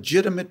a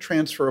legitimate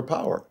transfer of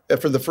power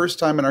for the first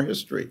time in our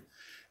history.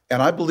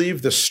 And I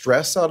believe the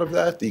stress out of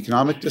that, the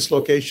economic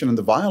dislocation and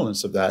the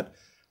violence of that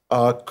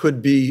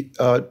could be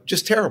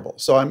just terrible.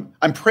 So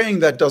I'm praying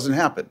that doesn't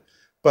happen.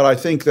 But I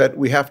think that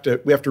we have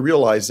to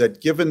realize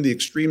that given the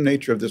extreme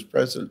nature of this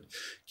president,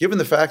 given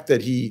the fact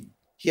that he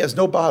has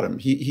no bottom,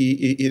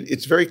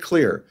 it's very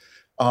clear.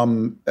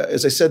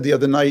 As I said the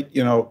other night,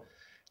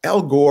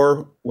 Al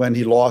Gore, when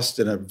he lost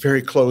in a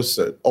very close,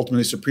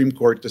 ultimately Supreme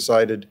Court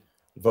decided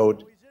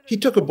vote, he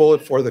took a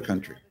bullet for the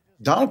country.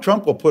 Donald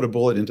Trump will put a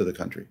bullet into the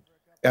country.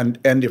 And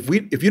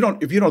if you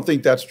don't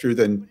think that's true,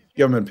 then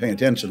you haven't been paying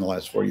attention the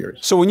last 4 years.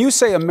 So when you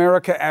say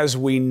America as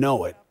we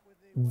know it,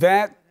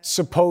 that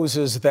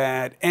supposes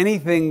that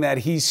anything that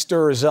he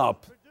stirs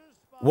up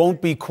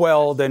won't be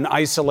quelled and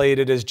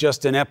isolated as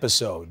just an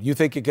episode. You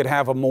think it could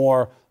have a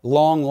more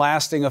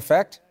long-lasting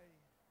effect?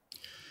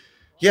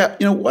 Yeah,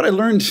 what I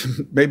learned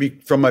maybe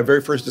from my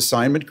very first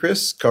assignment,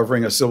 Chris,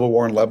 covering a civil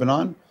war in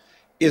Lebanon,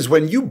 is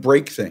when you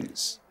break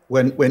things,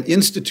 when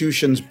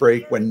institutions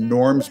break, when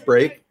norms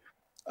break,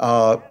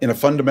 in a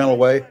fundamental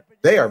way,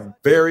 they are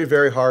very,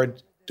 very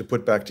hard to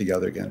put back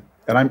together again.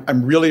 And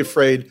I'm really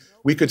afraid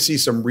we could see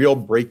some real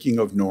breaking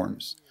of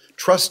norms,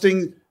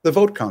 trusting the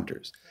vote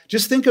counters.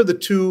 Just think of the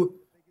two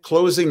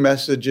closing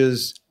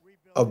messages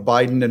of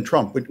Biden and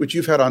Trump, which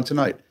you've had on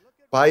tonight.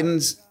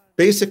 Biden's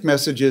basic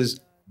message is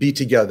be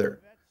together.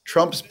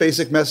 Trump's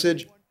basic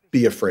message,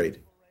 be afraid.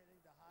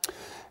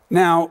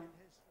 Now,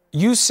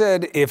 you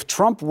said if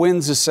Trump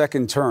wins a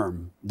second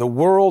term, the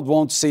world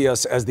won't see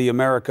us as the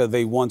America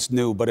they once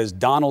knew, but as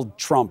Donald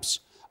Trump's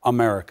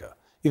America.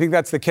 You think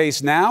that's the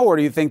case now, or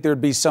do you think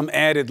there'd be some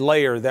added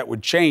layer that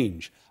would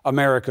change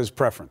America's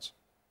preference?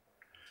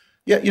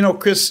 Yeah,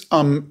 Chris,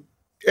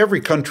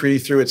 every country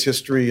through its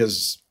history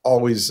has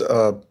always,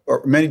 or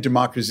many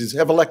democracies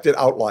have elected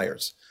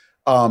outliers.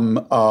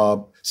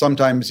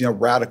 Sometimes,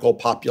 radical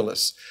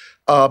populists,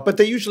 but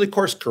they usually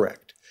course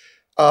correct.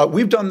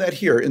 We've done that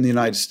here in the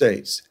United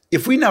States.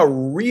 If we now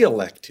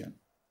re-elect him,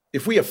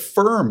 if we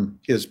affirm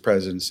his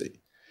presidency,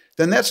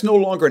 then that's no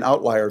longer an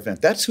outlier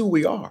event. That's who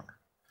we are.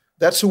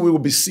 That's who we will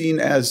be seen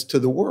as to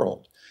the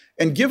world.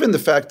 And given the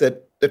fact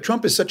that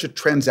Trump is such a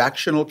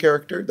transactional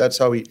character, that's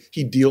how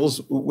he deals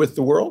with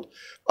the world,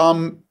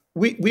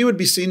 we would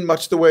be seen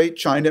much the way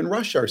China and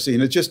Russia are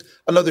seen. It's just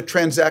another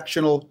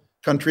transactional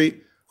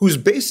country whose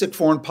basic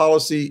foreign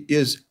policy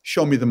is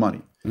show me the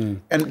money.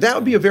 And that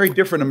would be a very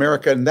different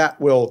America, and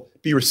that will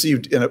be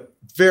received in a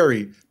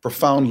very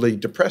profoundly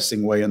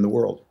depressing way in the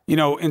world.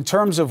 In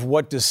terms of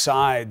what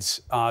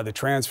decides the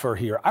transfer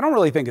here, I don't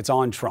really think it's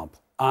on Trump.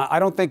 I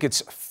don't think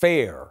it's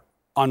fair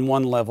on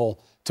one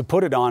level to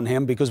put it on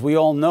him because we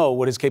all know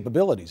what his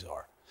capabilities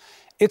are.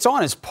 It's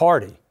on his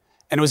party.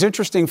 And it was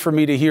interesting for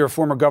me to hear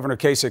former Governor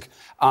Kasich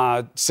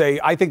say,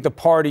 I think the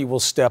party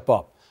will step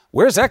up.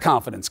 Where's that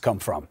confidence come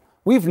from?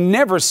 We've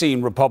never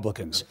seen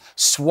Republicans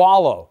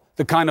swallow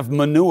the kind of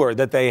manure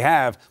that they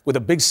have with a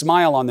big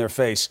smile on their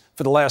face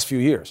for the last few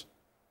years.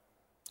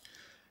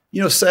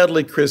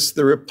 Sadly, Chris,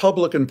 the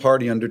Republican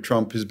Party under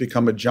Trump has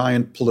become a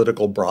giant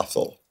political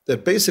brothel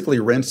that basically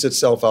rents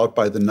itself out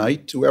by the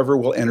night to whoever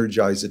will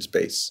energize its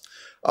base,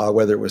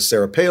 whether it was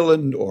Sarah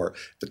Palin or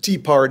the Tea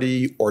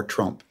Party or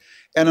Trump.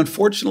 And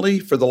unfortunately,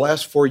 for the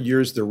last 4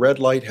 years, the red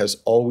light has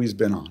always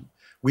been on.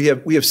 We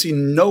have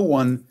seen no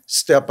one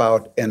step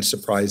out and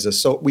surprise us,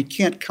 so we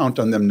can't count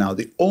on them now.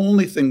 The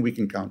only thing we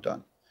can count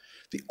on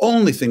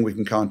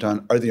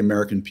are the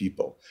American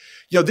people.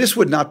 This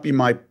would not be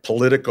my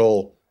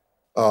political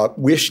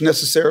wish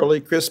necessarily,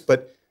 Chris,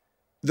 but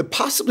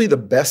possibly the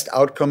best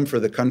outcome for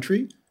the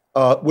country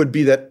would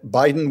be that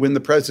Biden win the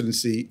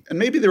presidency and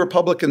maybe the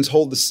Republicans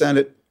hold the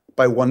Senate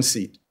by 1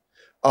 seat.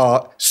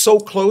 So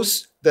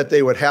close that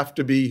they would have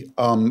to be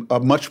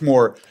much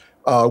more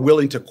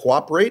willing to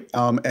cooperate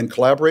and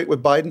collaborate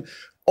with Biden.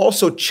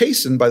 Also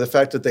chastened by the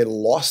fact that they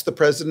lost the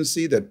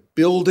presidency, that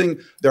building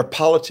their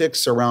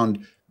politics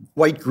around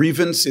white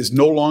grievance is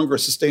no longer a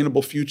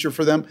sustainable future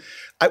for them.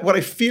 What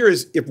I fear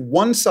is if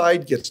one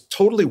side gets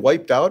totally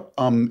wiped out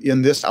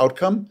in this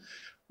outcome,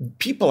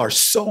 people are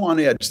so on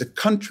edge. The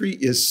country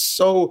is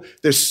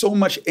there's so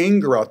much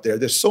anger out there.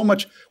 There's so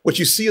much what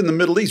you see in the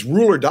Middle East,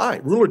 rule or die,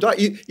 rule or die.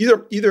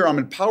 Either I'm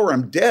in power,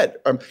 I'm dead.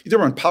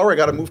 Either I'm in power, I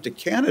got to move to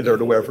Canada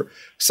or whatever.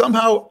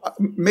 Somehow,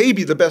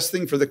 maybe the best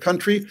thing for the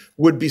country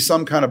would be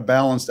some kind of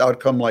balanced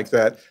outcome like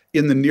that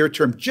in the near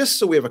term, just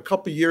so we have a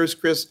couple of years,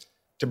 Chris,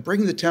 to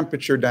bring the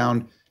temperature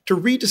down, to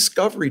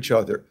rediscover each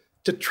other,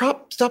 to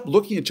stop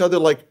looking at each other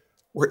like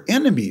we're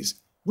enemies.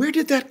 Where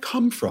did that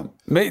come from?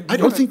 I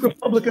don't think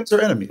Republicans are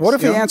enemies. What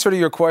if the answer to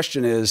your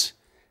question is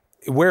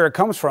where it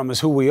comes from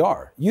is who we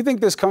are? You think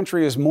this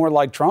country is more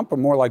like Trump or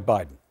more like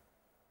Biden?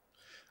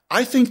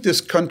 I think this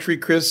country,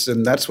 Chris,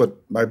 and that's what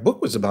my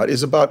book was about,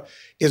 has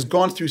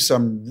gone through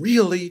some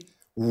really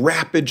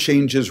rapid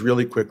changes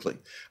really quickly.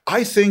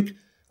 I think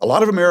a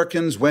lot of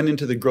Americans went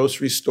into the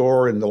grocery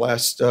store in the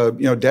last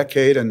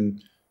decade,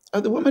 and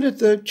the woman at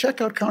the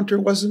checkout counter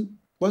wasn't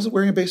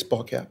wearing a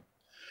baseball cap.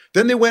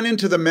 Then they went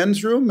into the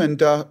men's room, and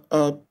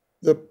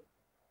the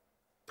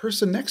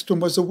person next to him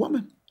was a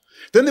woman.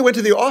 Then they went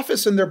to the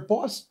office, and their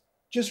boss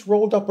just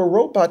rolled up a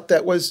robot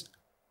that was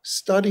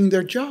studying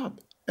their job.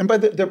 And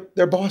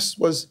their boss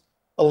was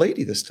a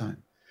lady this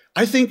time.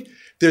 I think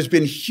there's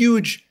been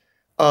huge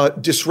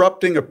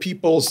disrupting of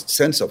people's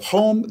sense of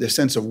home, their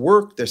sense of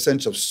work, their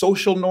sense of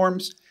social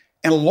norms.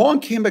 And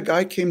along came a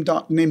guy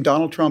named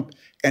Donald Trump,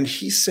 and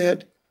he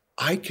said,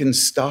 I can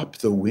stop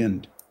the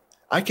wind.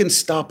 I can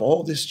stop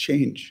all this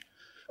change.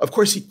 Of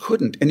course, he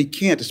couldn't, and he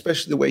can't,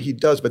 especially the way he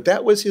does. But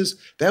that was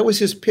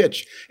his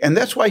pitch, and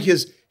that's why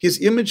his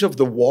image of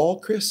the wall,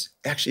 Chris.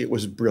 Actually, it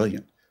was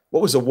brilliant.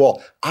 What was a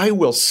wall? I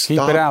will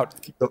stop Keep it out.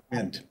 The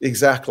wind.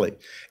 Exactly.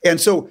 And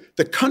so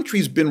the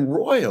country's been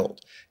roiled,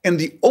 and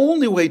the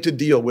only way to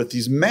deal with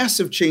these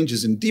massive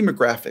changes in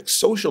demographics,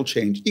 social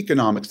change,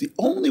 economics, the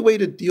only way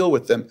to deal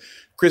with them,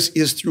 Chris,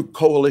 is through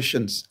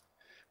coalitions,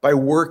 by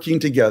working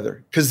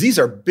together, because these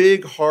are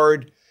big,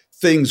 hard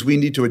things we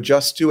need to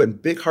adjust to,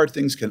 and big, hard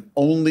things can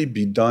only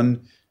be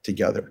done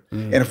together.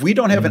 And if we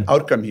don't have an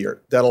outcome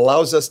here that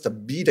allows us to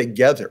be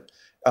together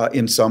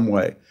in some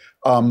way,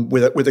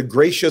 with a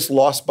gracious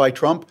loss by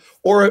Trump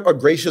or a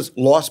gracious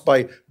loss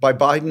by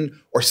Biden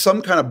or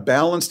some kind of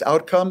balanced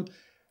outcome,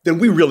 then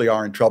we really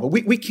are in trouble.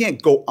 We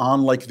can't go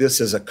on like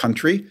this as a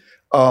country,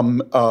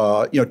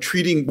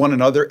 treating one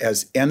another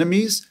as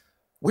enemies.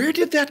 Where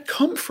did that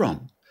come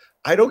from?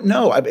 I don't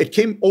know. It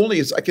came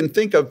only, as I can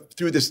think of,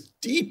 through this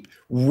deep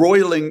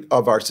roiling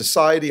of our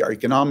society, our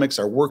economics,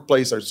 our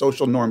workplace, our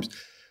social norms.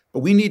 But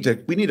we need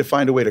to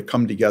find a way to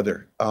come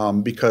together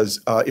because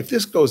if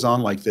this goes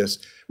on like this,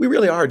 we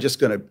really are just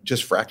going to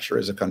just fracture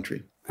as a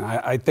country.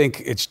 I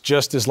think it's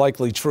just as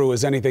likely true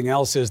as anything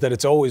else is that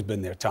it's always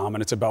been there, Tom,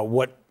 and it's about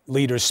what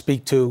leaders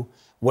speak to,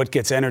 what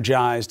gets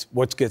energized,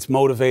 what gets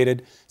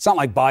motivated. It's not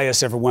like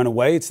bias ever went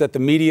away. It's that the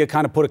media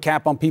kind of put a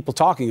cap on people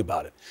talking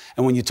about it.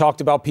 And when you talked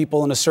about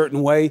people in a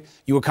certain way,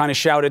 you were kind of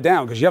shouted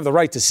down because you have the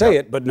right to say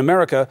it. But in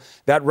America,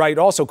 that right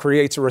also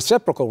creates a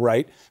reciprocal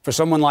right for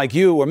someone like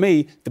you or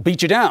me to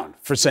beat you down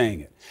for saying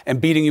it and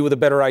beating you with a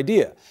better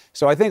idea.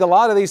 So I think a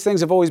lot of these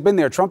things have always been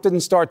there. Trump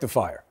didn't start the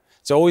fire.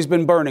 It's always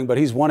been burning, but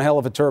he's one hell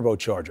of a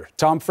turbocharger.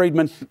 Tom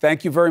Friedman,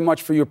 thank you very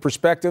much for your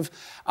perspective.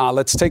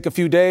 Let's take a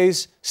few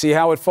days, see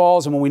how it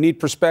falls, and when we need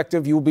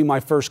perspective, you will be my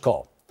first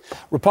call.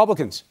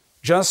 Republicans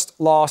just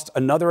lost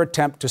another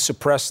attempt to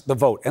suppress the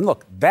vote. And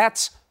look,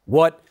 that's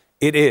what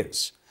it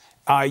is.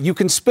 You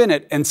can spin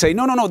it and say,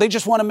 no, they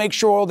just want to make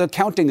sure all the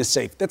counting is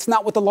safe. That's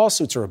not what the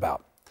lawsuits are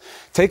about.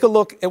 Take a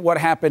look at what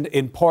happened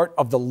in part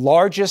of the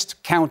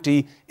largest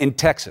county in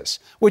Texas,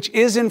 which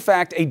is, in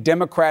fact, a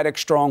Democratic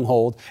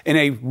stronghold in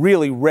a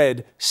really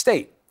red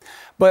state.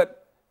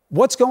 But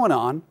what's going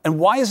on, and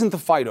why isn't the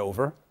fight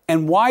over,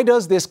 and why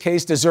does this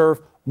case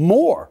deserve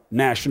more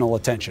national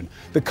attention?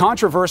 The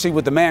controversy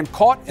with the man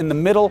caught in the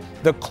middle,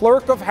 the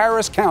clerk of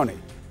Harris County.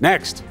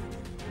 Next.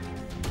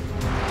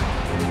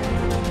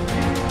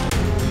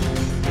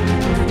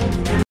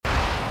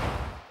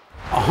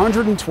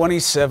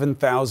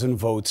 $127,000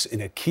 votes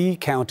in a key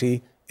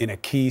county in a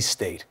key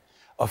state.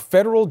 A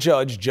federal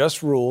judge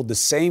just ruled the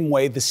same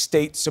way the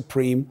state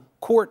Supreme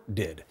Court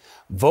did.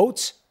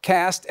 Votes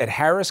cast at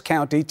Harris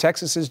County,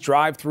 Texas's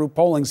drive-through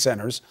polling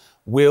centers,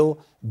 will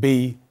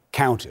be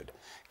counted.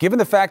 Given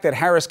the fact that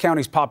Harris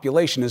County's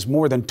population is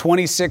more than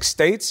 26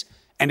 states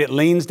and it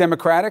leans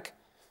Democratic,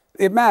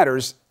 it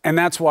matters, and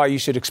that's why you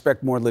should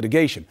expect more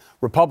litigation.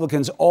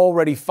 Republicans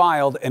already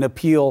filed an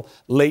appeal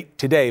late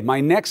today. My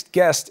next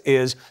guest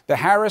is the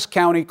Harris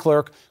County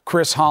Clerk,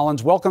 Chris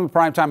Hollins. Welcome to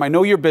Primetime. I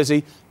know you're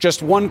busy.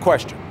 Just one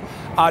question.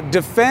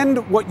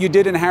 Defend what you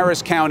did in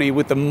Harris County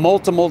with the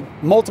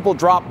multiple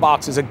drop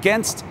boxes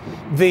against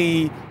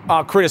the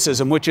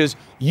criticism, which is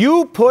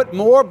you put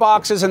more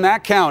boxes in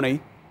that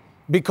county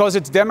because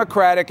it's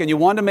Democratic and you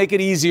want to make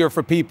it easier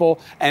for people,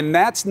 and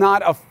that's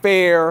not a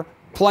fair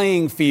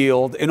playing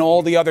field in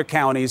all the other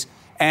counties,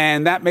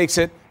 and that makes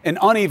it an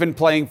uneven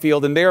playing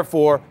field, and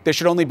therefore there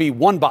should only be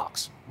one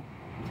box.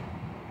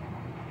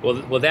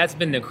 Well, that's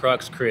been the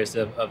crux, Chris,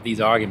 of these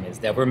arguments,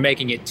 that we're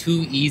making it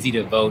too easy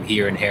to vote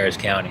here in Harris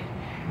County,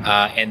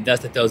 and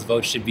thus that those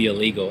votes should be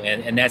illegal,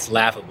 and that's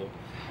laughable.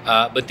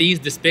 But these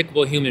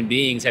despicable human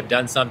beings have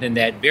done something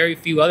that very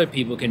few other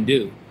people can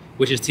do,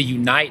 which is to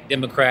unite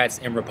Democrats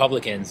and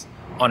Republicans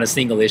on a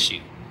single issue.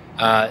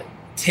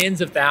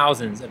 Tens of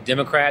thousands of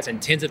Democrats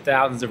and tens of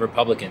thousands of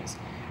Republicans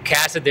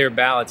casted their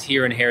ballots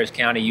here in Harris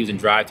County using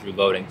drive-through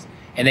voting,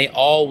 and they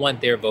all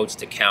want their votes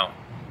to count.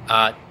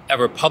 A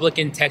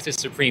Republican Texas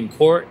Supreme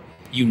Court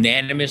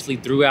unanimously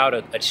threw out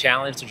a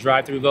challenge to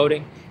drive-through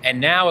voting, and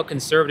now a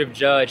conservative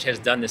judge has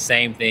done the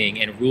same thing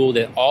and ruled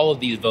that all of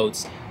these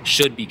votes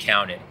should be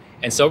counted.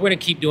 And so we're going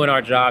to keep doing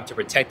our job to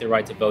protect the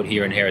right to vote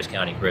here in Harris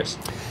County, Chris.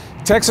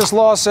 Texas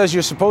law says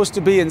you're supposed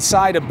to be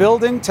inside a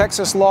building.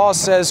 Texas law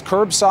says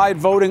curbside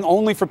voting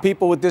only for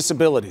people with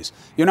disabilities.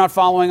 You're not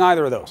following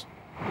either of those.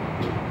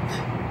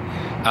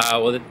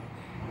 Well,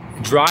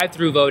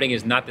 drive-through voting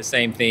is not the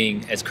same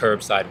thing as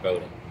curbside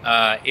voting.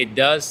 It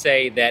does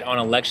say that on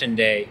election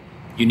day,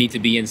 you need to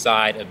be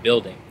inside a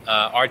building.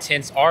 Our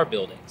tents are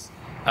buildings.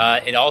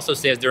 It also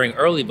says during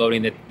early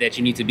voting that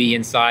you need to be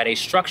inside a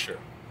structure.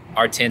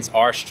 Our tents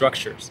are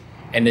structures.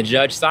 And the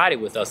judge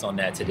sided with us on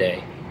that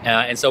today.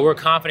 And so we're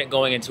confident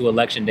going into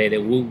Election Day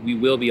that we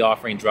will be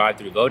offering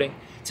drive-through voting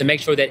to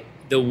make sure that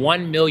the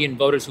 1 million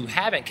voters who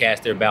haven't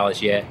cast their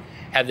ballots yet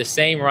have the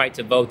same right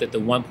to vote that the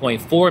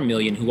 1.4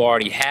 million who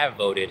already have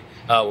voted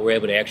were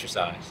able to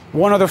exercise.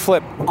 One other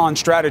flip on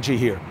strategy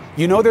here.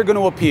 You know they're going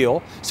to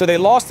appeal, so they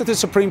lost at the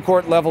Supreme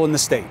Court level in the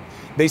state.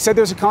 They said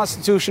there's a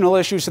constitutional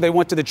issue, so they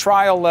went to the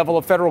trial level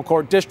of federal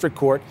court, district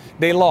court.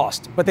 They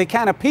lost, but they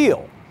can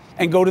appeal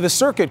and go to the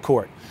circuit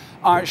court.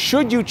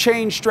 Should you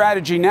change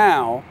strategy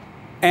now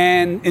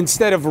and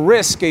instead of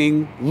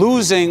risking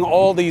losing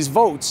all these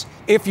votes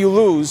if you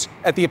lose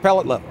at the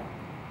appellate level?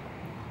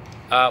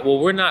 Well,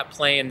 we're not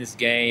playing this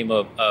game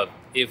of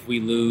if we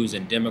lose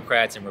and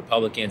Democrats and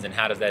Republicans and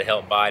how does that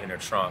help Biden or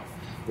Trump.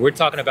 We're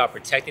talking about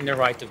protecting the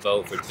right to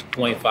vote for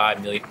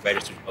 2.5 million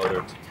registered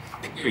voters,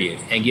 period,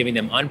 and giving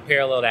them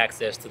unparalleled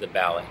access to the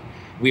ballot.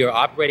 We are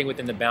operating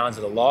within the bounds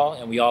of the law,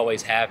 and we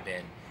always have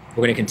been.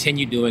 We're going to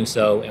continue doing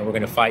so, and we're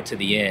going to fight to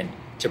the end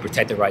to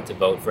protect the right to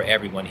vote for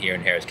everyone here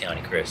in Harris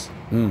County, Chris.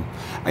 You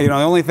know, the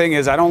only thing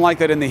is, I don't like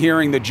that in the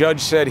hearing the judge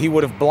said he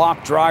would have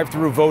blocked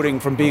drive-through voting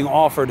from being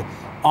offered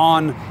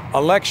on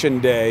Election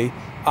Day.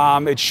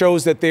 It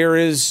shows that there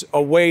is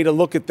a way to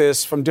look at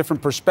this from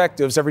different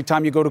perspectives. Every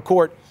time you go to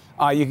court,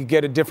 you could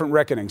get a different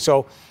reckoning.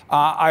 So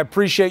I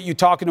appreciate you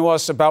talking to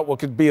us about what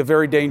could be a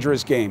very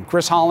dangerous game.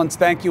 Chris Hollins,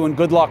 thank you and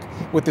good luck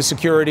with the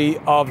security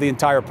of the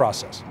entire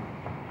process.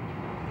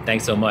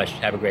 Thanks so much.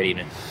 Have a great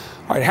evening.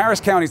 All right, Harris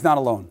County's not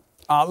alone.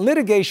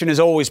 Litigation is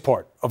always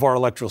part of our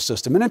electoral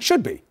system, and it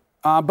should be.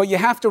 But you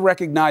have to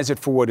recognize it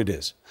for what it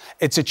is.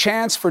 It's a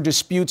chance for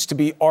disputes to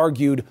be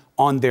argued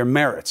on their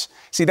merits.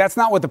 See, that's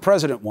not what the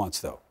president wants,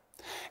 though.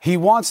 He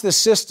wants the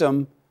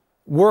system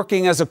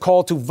working as a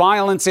call to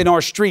violence in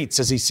our streets,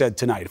 as he said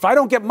tonight. If I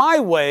don't get my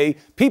way,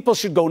 people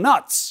should go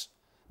nuts.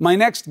 My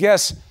next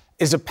guest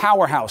is a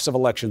powerhouse of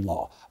election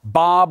law,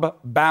 Bob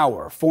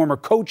Bauer, former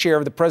co-chair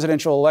of the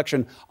Presidential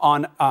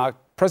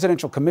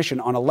Commission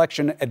on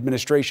Election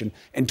Administration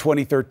in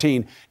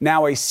 2013,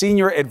 now a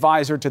senior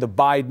advisor to the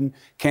Biden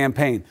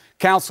campaign.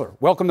 Counselor,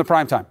 welcome to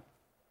Primetime.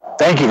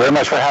 Thank you very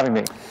much for having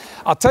me.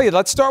 I'll tell you,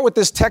 let's start with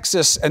this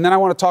Texas, and then I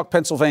want to talk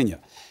Pennsylvania.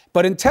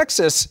 But in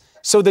Texas,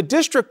 so the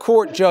district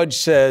court judge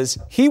says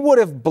he would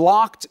have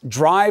blocked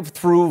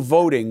drive-through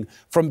voting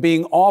from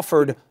being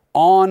offered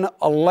on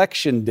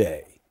Election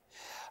Day.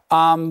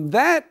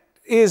 That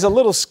is a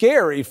little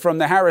scary from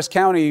the Harris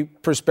County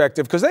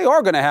perspective, because they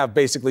are going to have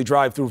basically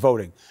drive-through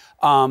voting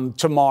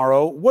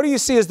tomorrow. What do you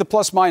see as the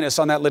plus minus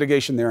on that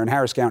litigation there in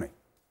Harris County?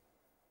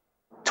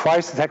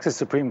 Twice the Texas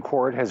Supreme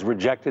Court has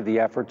rejected the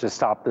effort to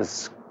stop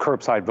this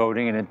curbside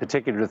voting, and in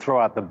particular to throw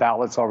out the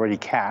ballots already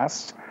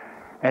cast.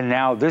 And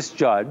now this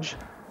judge,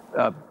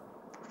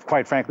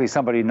 quite frankly,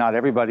 somebody not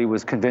everybody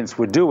was convinced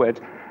would do it,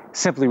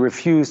 simply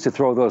refused to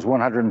throw those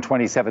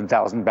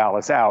 127,000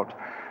 ballots out.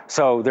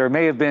 So there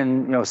may have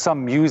been,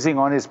 some musing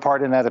on his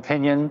part in that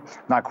opinion.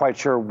 Not quite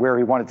sure where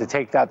he wanted to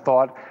take that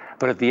thought.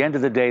 But at the end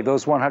of the day,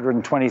 those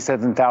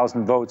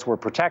 127,000 votes were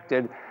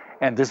protected,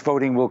 and this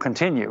voting will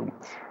continue.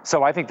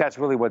 So I think that's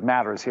really what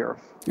matters here.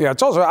 Yeah,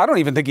 it's also, I don't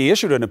even think he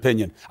issued an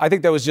opinion. I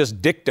think that was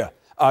just dicta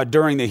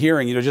during the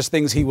hearing, just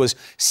things he was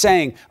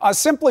saying.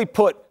 Simply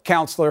put,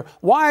 Counselor,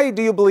 why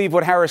do you believe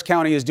what Harris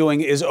County is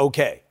doing is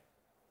okay?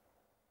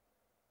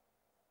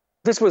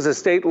 This was a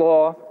state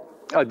law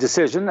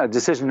decision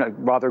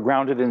rather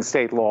grounded in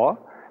state law,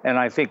 and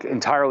I think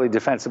entirely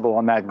defensible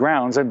on that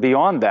grounds. And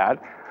beyond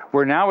that,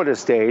 we're now at a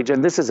stage,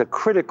 and this is a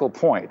critical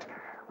point,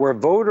 where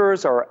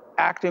voters are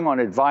acting on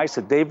advice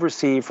that they've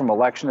received from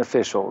election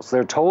officials.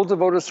 They're told to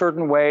vote a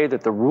certain way,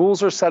 that the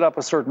rules are set up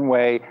a certain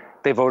way,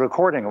 they vote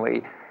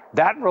accordingly.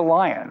 That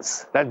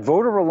reliance, that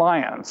voter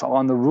reliance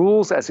on the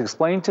rules as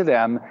explained to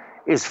them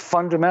is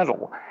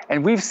fundamental.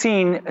 And we've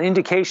seen an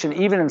indication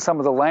even in some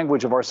of the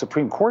language of our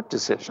Supreme Court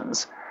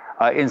decisions,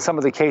 in some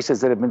of the cases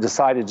that have been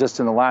decided just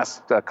in the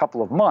last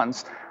couple of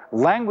months,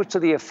 language to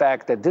the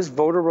effect that this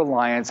voter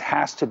reliance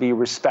has to be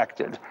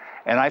respected.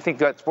 And I think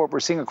that's what we're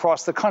seeing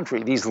across the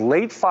country. These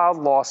late filed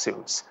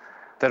lawsuits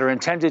that are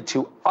intended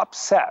to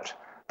upset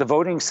the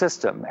voting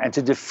system and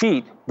to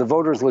defeat the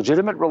voters'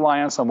 legitimate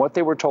reliance on what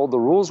they were told the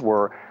rules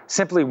were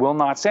simply will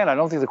not stand. I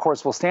don't think the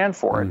courts will stand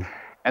for it.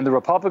 And the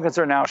Republicans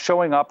are now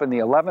showing up in the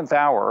 11th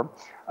hour,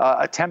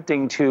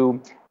 attempting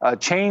to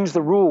change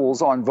the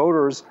rules on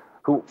voters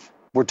who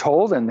were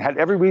told and had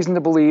every reason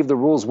to believe the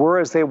rules were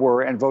as they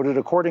were and voted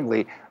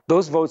accordingly.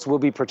 Those votes will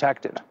be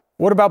protected.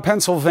 What about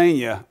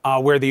Pennsylvania,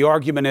 where the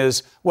argument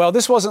is, well,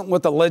 this wasn't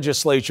what the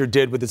legislature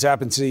did with its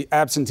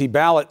absentee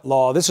ballot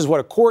law. This is what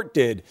a court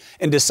did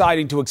in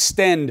deciding to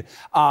extend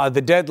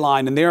the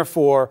deadline, and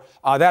therefore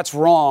that's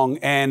wrong,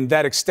 and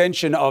that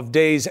extension of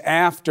days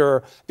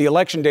after the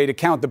election day to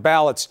count the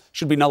ballots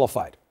should be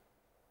nullified.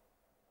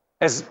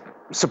 As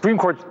Supreme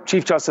Court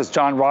Chief Justice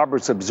John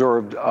Roberts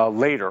observed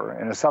later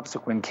in a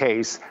subsequent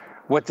case,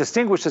 what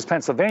distinguishes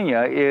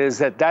Pennsylvania is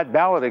that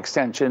ballot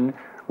extension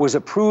was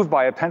approved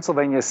by a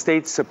Pennsylvania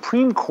state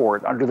Supreme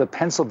Court under the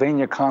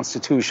Pennsylvania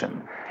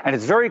Constitution. And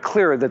it's very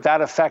clear that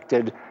that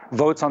affected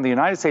votes on the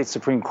United States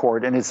Supreme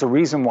Court, and it's the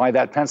reason why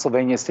that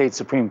Pennsylvania state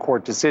Supreme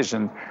Court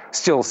decision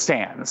still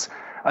stands.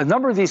 A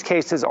number of these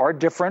cases are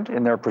different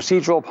in their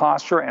procedural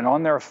posture and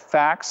on their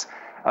facts.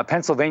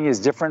 Pennsylvania is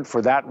different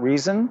for that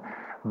reason,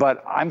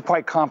 but I'm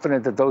quite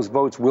confident that those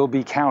votes will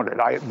be counted.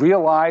 I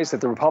realize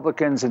that the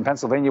Republicans in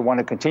Pennsylvania want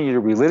to continue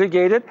to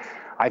relitigate it.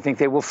 I think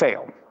they will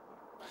fail.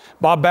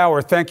 Bob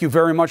Bauer, thank you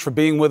very much for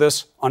being with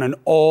us on an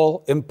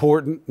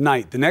all-important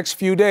night. The next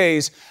few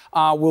days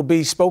will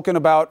be spoken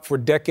about for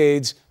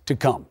decades to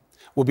come.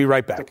 We'll be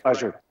right back. It's a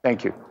pleasure.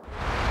 Thank you.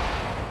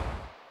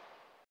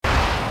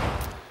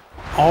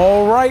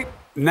 All right.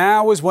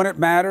 Now is when it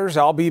matters.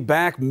 I'll be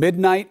back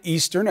midnight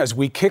Eastern as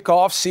we kick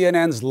off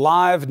CNN's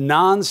live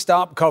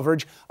nonstop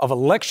coverage of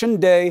Election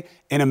Day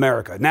in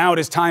America. Now it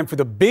is time for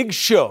the big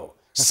show.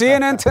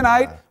 CNN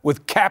Tonight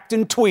with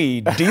Captain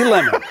Tweed, D.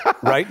 Lemon,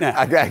 right now.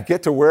 I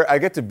get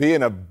to be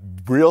in a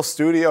real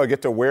studio. I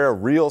get to wear a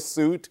real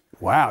suit.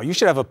 Wow, you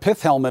should have a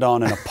pith helmet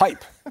on and a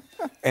pipe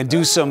and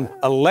do some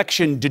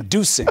election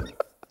deducing.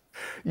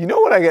 You know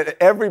what I get?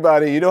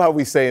 Everybody, you know how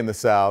we say in the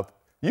South,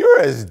 you're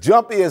as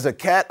jumpy as a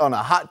cat on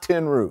a hot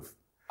tin roof.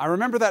 I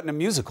remember that in a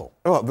musical.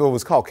 Well, it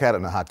was called Cat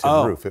on a Hot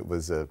Tin Roof. It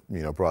was a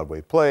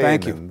Broadway play.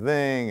 Thank you. And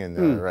thing,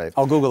 and right.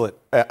 I'll Google it.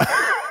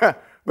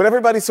 But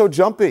everybody's so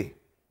jumpy.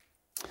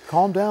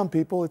 Calm down,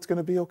 people. It's going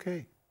to be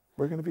okay.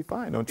 We're going to be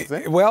fine, don't you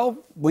think? Well,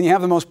 when you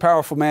have the most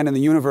powerful man in the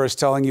universe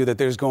telling you that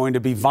there's going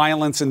to be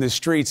violence in the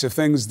streets if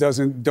things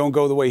don't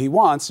go the way he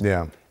wants,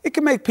 it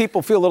can make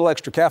people feel a little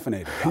extra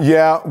caffeinated.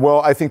 Yeah,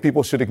 well, I think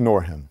people should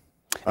ignore him.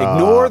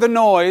 Ignore the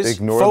noise.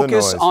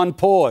 Focus on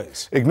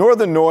poise. Ignore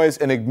the noise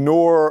and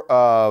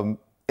ignore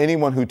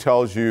anyone who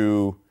tells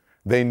you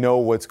they know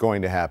what's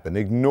going to happen.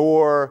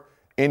 Ignore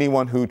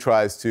anyone who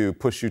tries to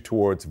push you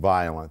towards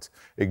violence.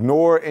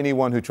 Ignore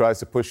anyone who tries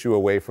to push you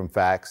away from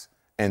facts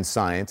and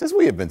science, as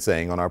we have been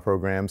saying on our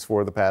programs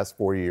for the past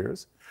 4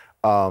 years.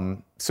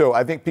 So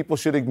I think people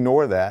should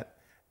ignore that.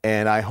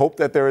 And I hope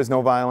that there is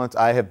no violence.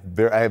 I have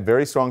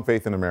very strong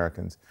faith in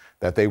Americans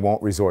that they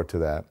won't resort to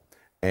that.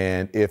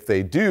 And if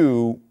they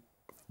do,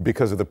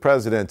 because of the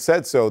president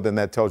said so, then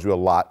that tells you a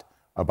lot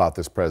about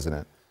this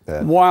president.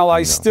 While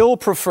I still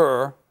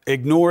prefer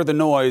ignore the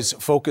noise,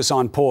 focus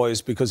on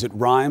poise, because it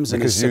rhymes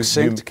and is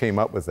succinct. You came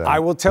up with that. I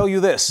will tell you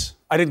this.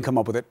 I didn't come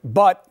up with it,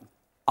 but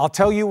I'll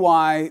tell you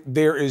why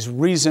there is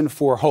reason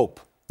for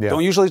hope. Yeah.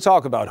 Don't usually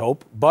talk about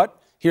hope,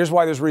 but here's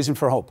why there's reason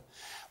for hope.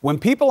 When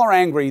people are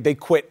angry, they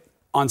quit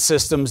on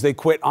systems, they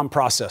quit on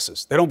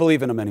processes. They don't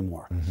believe in them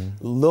anymore.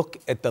 Mm-hmm. Look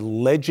at the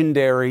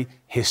legendary,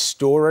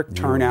 historic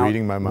turnout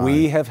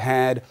we have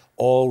had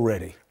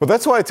already. Well,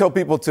 that's why I tell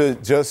people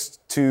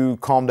to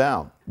calm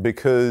down,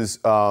 because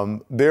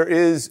there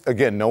is,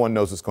 again, no one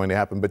knows what's going to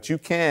happen, but you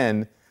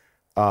can,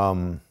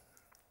 that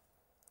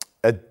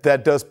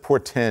does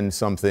portend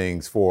some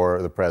things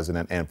for the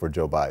president and for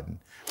Joe Biden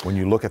when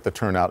you look at the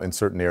turnout in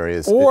certain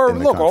areas in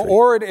the country.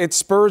 Or it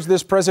spurs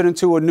this president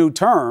to a new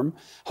term.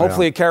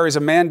 Hopefully it carries a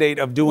mandate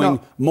of doing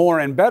more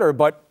and better,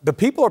 but the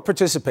people are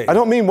participating. I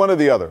don't mean one or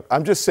the other.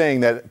 I'm just saying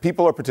that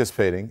people are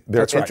participating.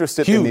 They're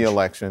interested in the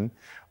election.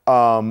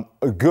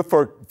 Good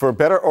for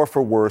better or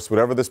for worse,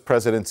 whatever this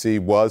presidency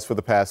was for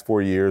the past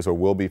 4 years or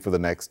will be for the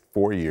next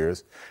 4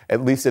 years,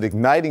 at least it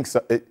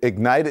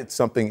ignited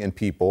something in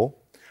people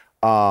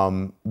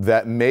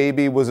that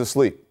maybe was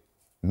asleep.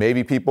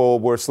 Maybe people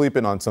were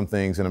sleeping on some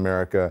things in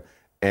America,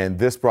 and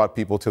this brought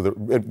people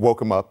it woke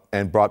them up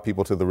and brought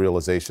people to the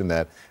realization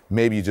that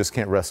maybe you just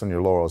can't rest on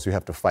your laurels. You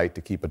have to fight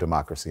to keep a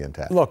democracy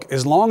intact. Look,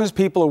 as long as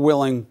people are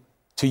willing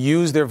to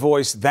use their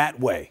voice that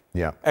way,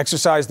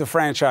 exercise the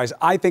franchise,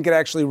 I think it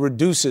actually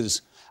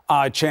reduces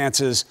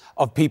chances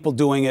of people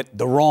doing it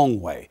the wrong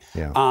way.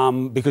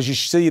 Because you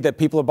see that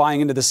people are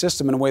buying into the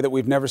system in a way that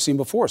we've never seen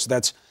before.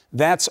 So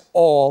that's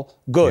all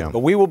good. But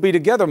we will be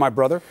together, my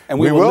brother, and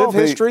we will live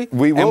history, and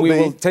we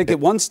will take it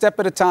one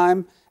step at a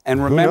time,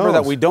 and remember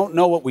that we don't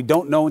know what we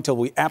don't know until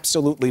we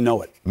absolutely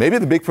know it. Maybe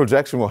the big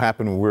projection will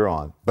happen when we're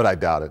on, but I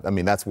doubt it. I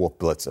mean, that's Wolf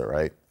Blitzer,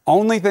 right?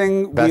 Only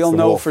thing we'll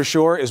know for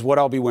sure is what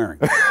I'll be wearing.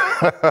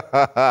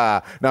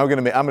 Now I'm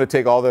going to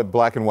take all the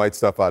black and white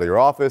stuff out of your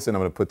office, and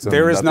I'm going to put some.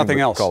 There is nothing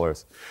else.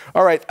 Colors.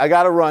 All right, I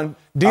got to run.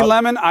 D.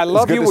 Lemon, I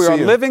love you. We are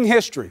living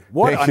history.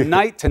 What a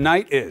night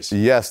tonight is.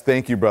 Yes,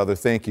 thank you, brother.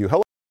 Thank you.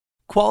 Hello.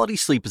 Quality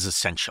sleep is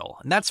essential,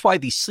 and that's why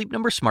the Sleep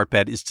Number Smart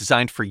Bed is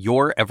designed for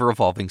your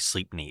ever-evolving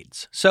sleep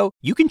needs. So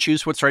you can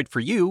choose what's right for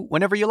you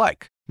whenever you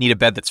like. Need a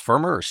bed that's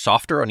firmer or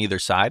softer on either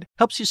side?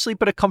 Helps you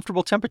sleep at a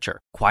comfortable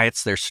temperature.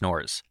 Quiets their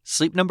snores.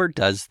 Sleep Number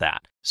does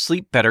that.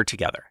 Sleep better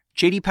together.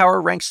 J.D. Power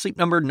ranks Sleep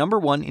Number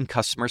 #1 in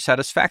customer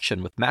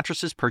satisfaction with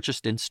mattresses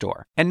purchased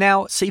in-store. And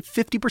now, save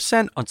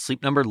 50% on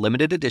Sleep Number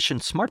limited edition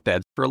smart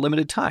beds for a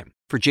limited time.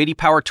 For J.D.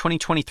 Power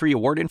 2023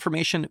 award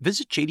information,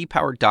 visit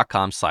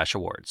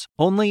jdpower.com/awards.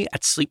 Only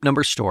at Sleep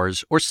Number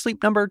stores or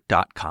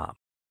sleepnumber.com.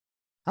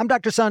 I'm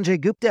Dr. Sanjay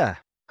Gupta,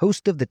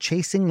 host of the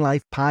Chasing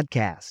Life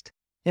podcast.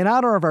 In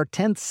honor of our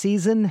 10th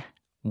season,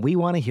 we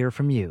want to hear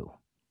from you.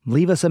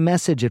 Leave us a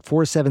message at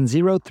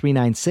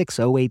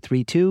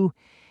 470-396-0832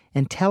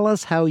 and tell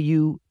us how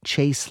you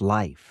chase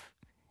life.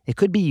 It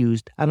could be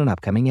used on an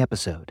upcoming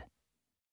episode.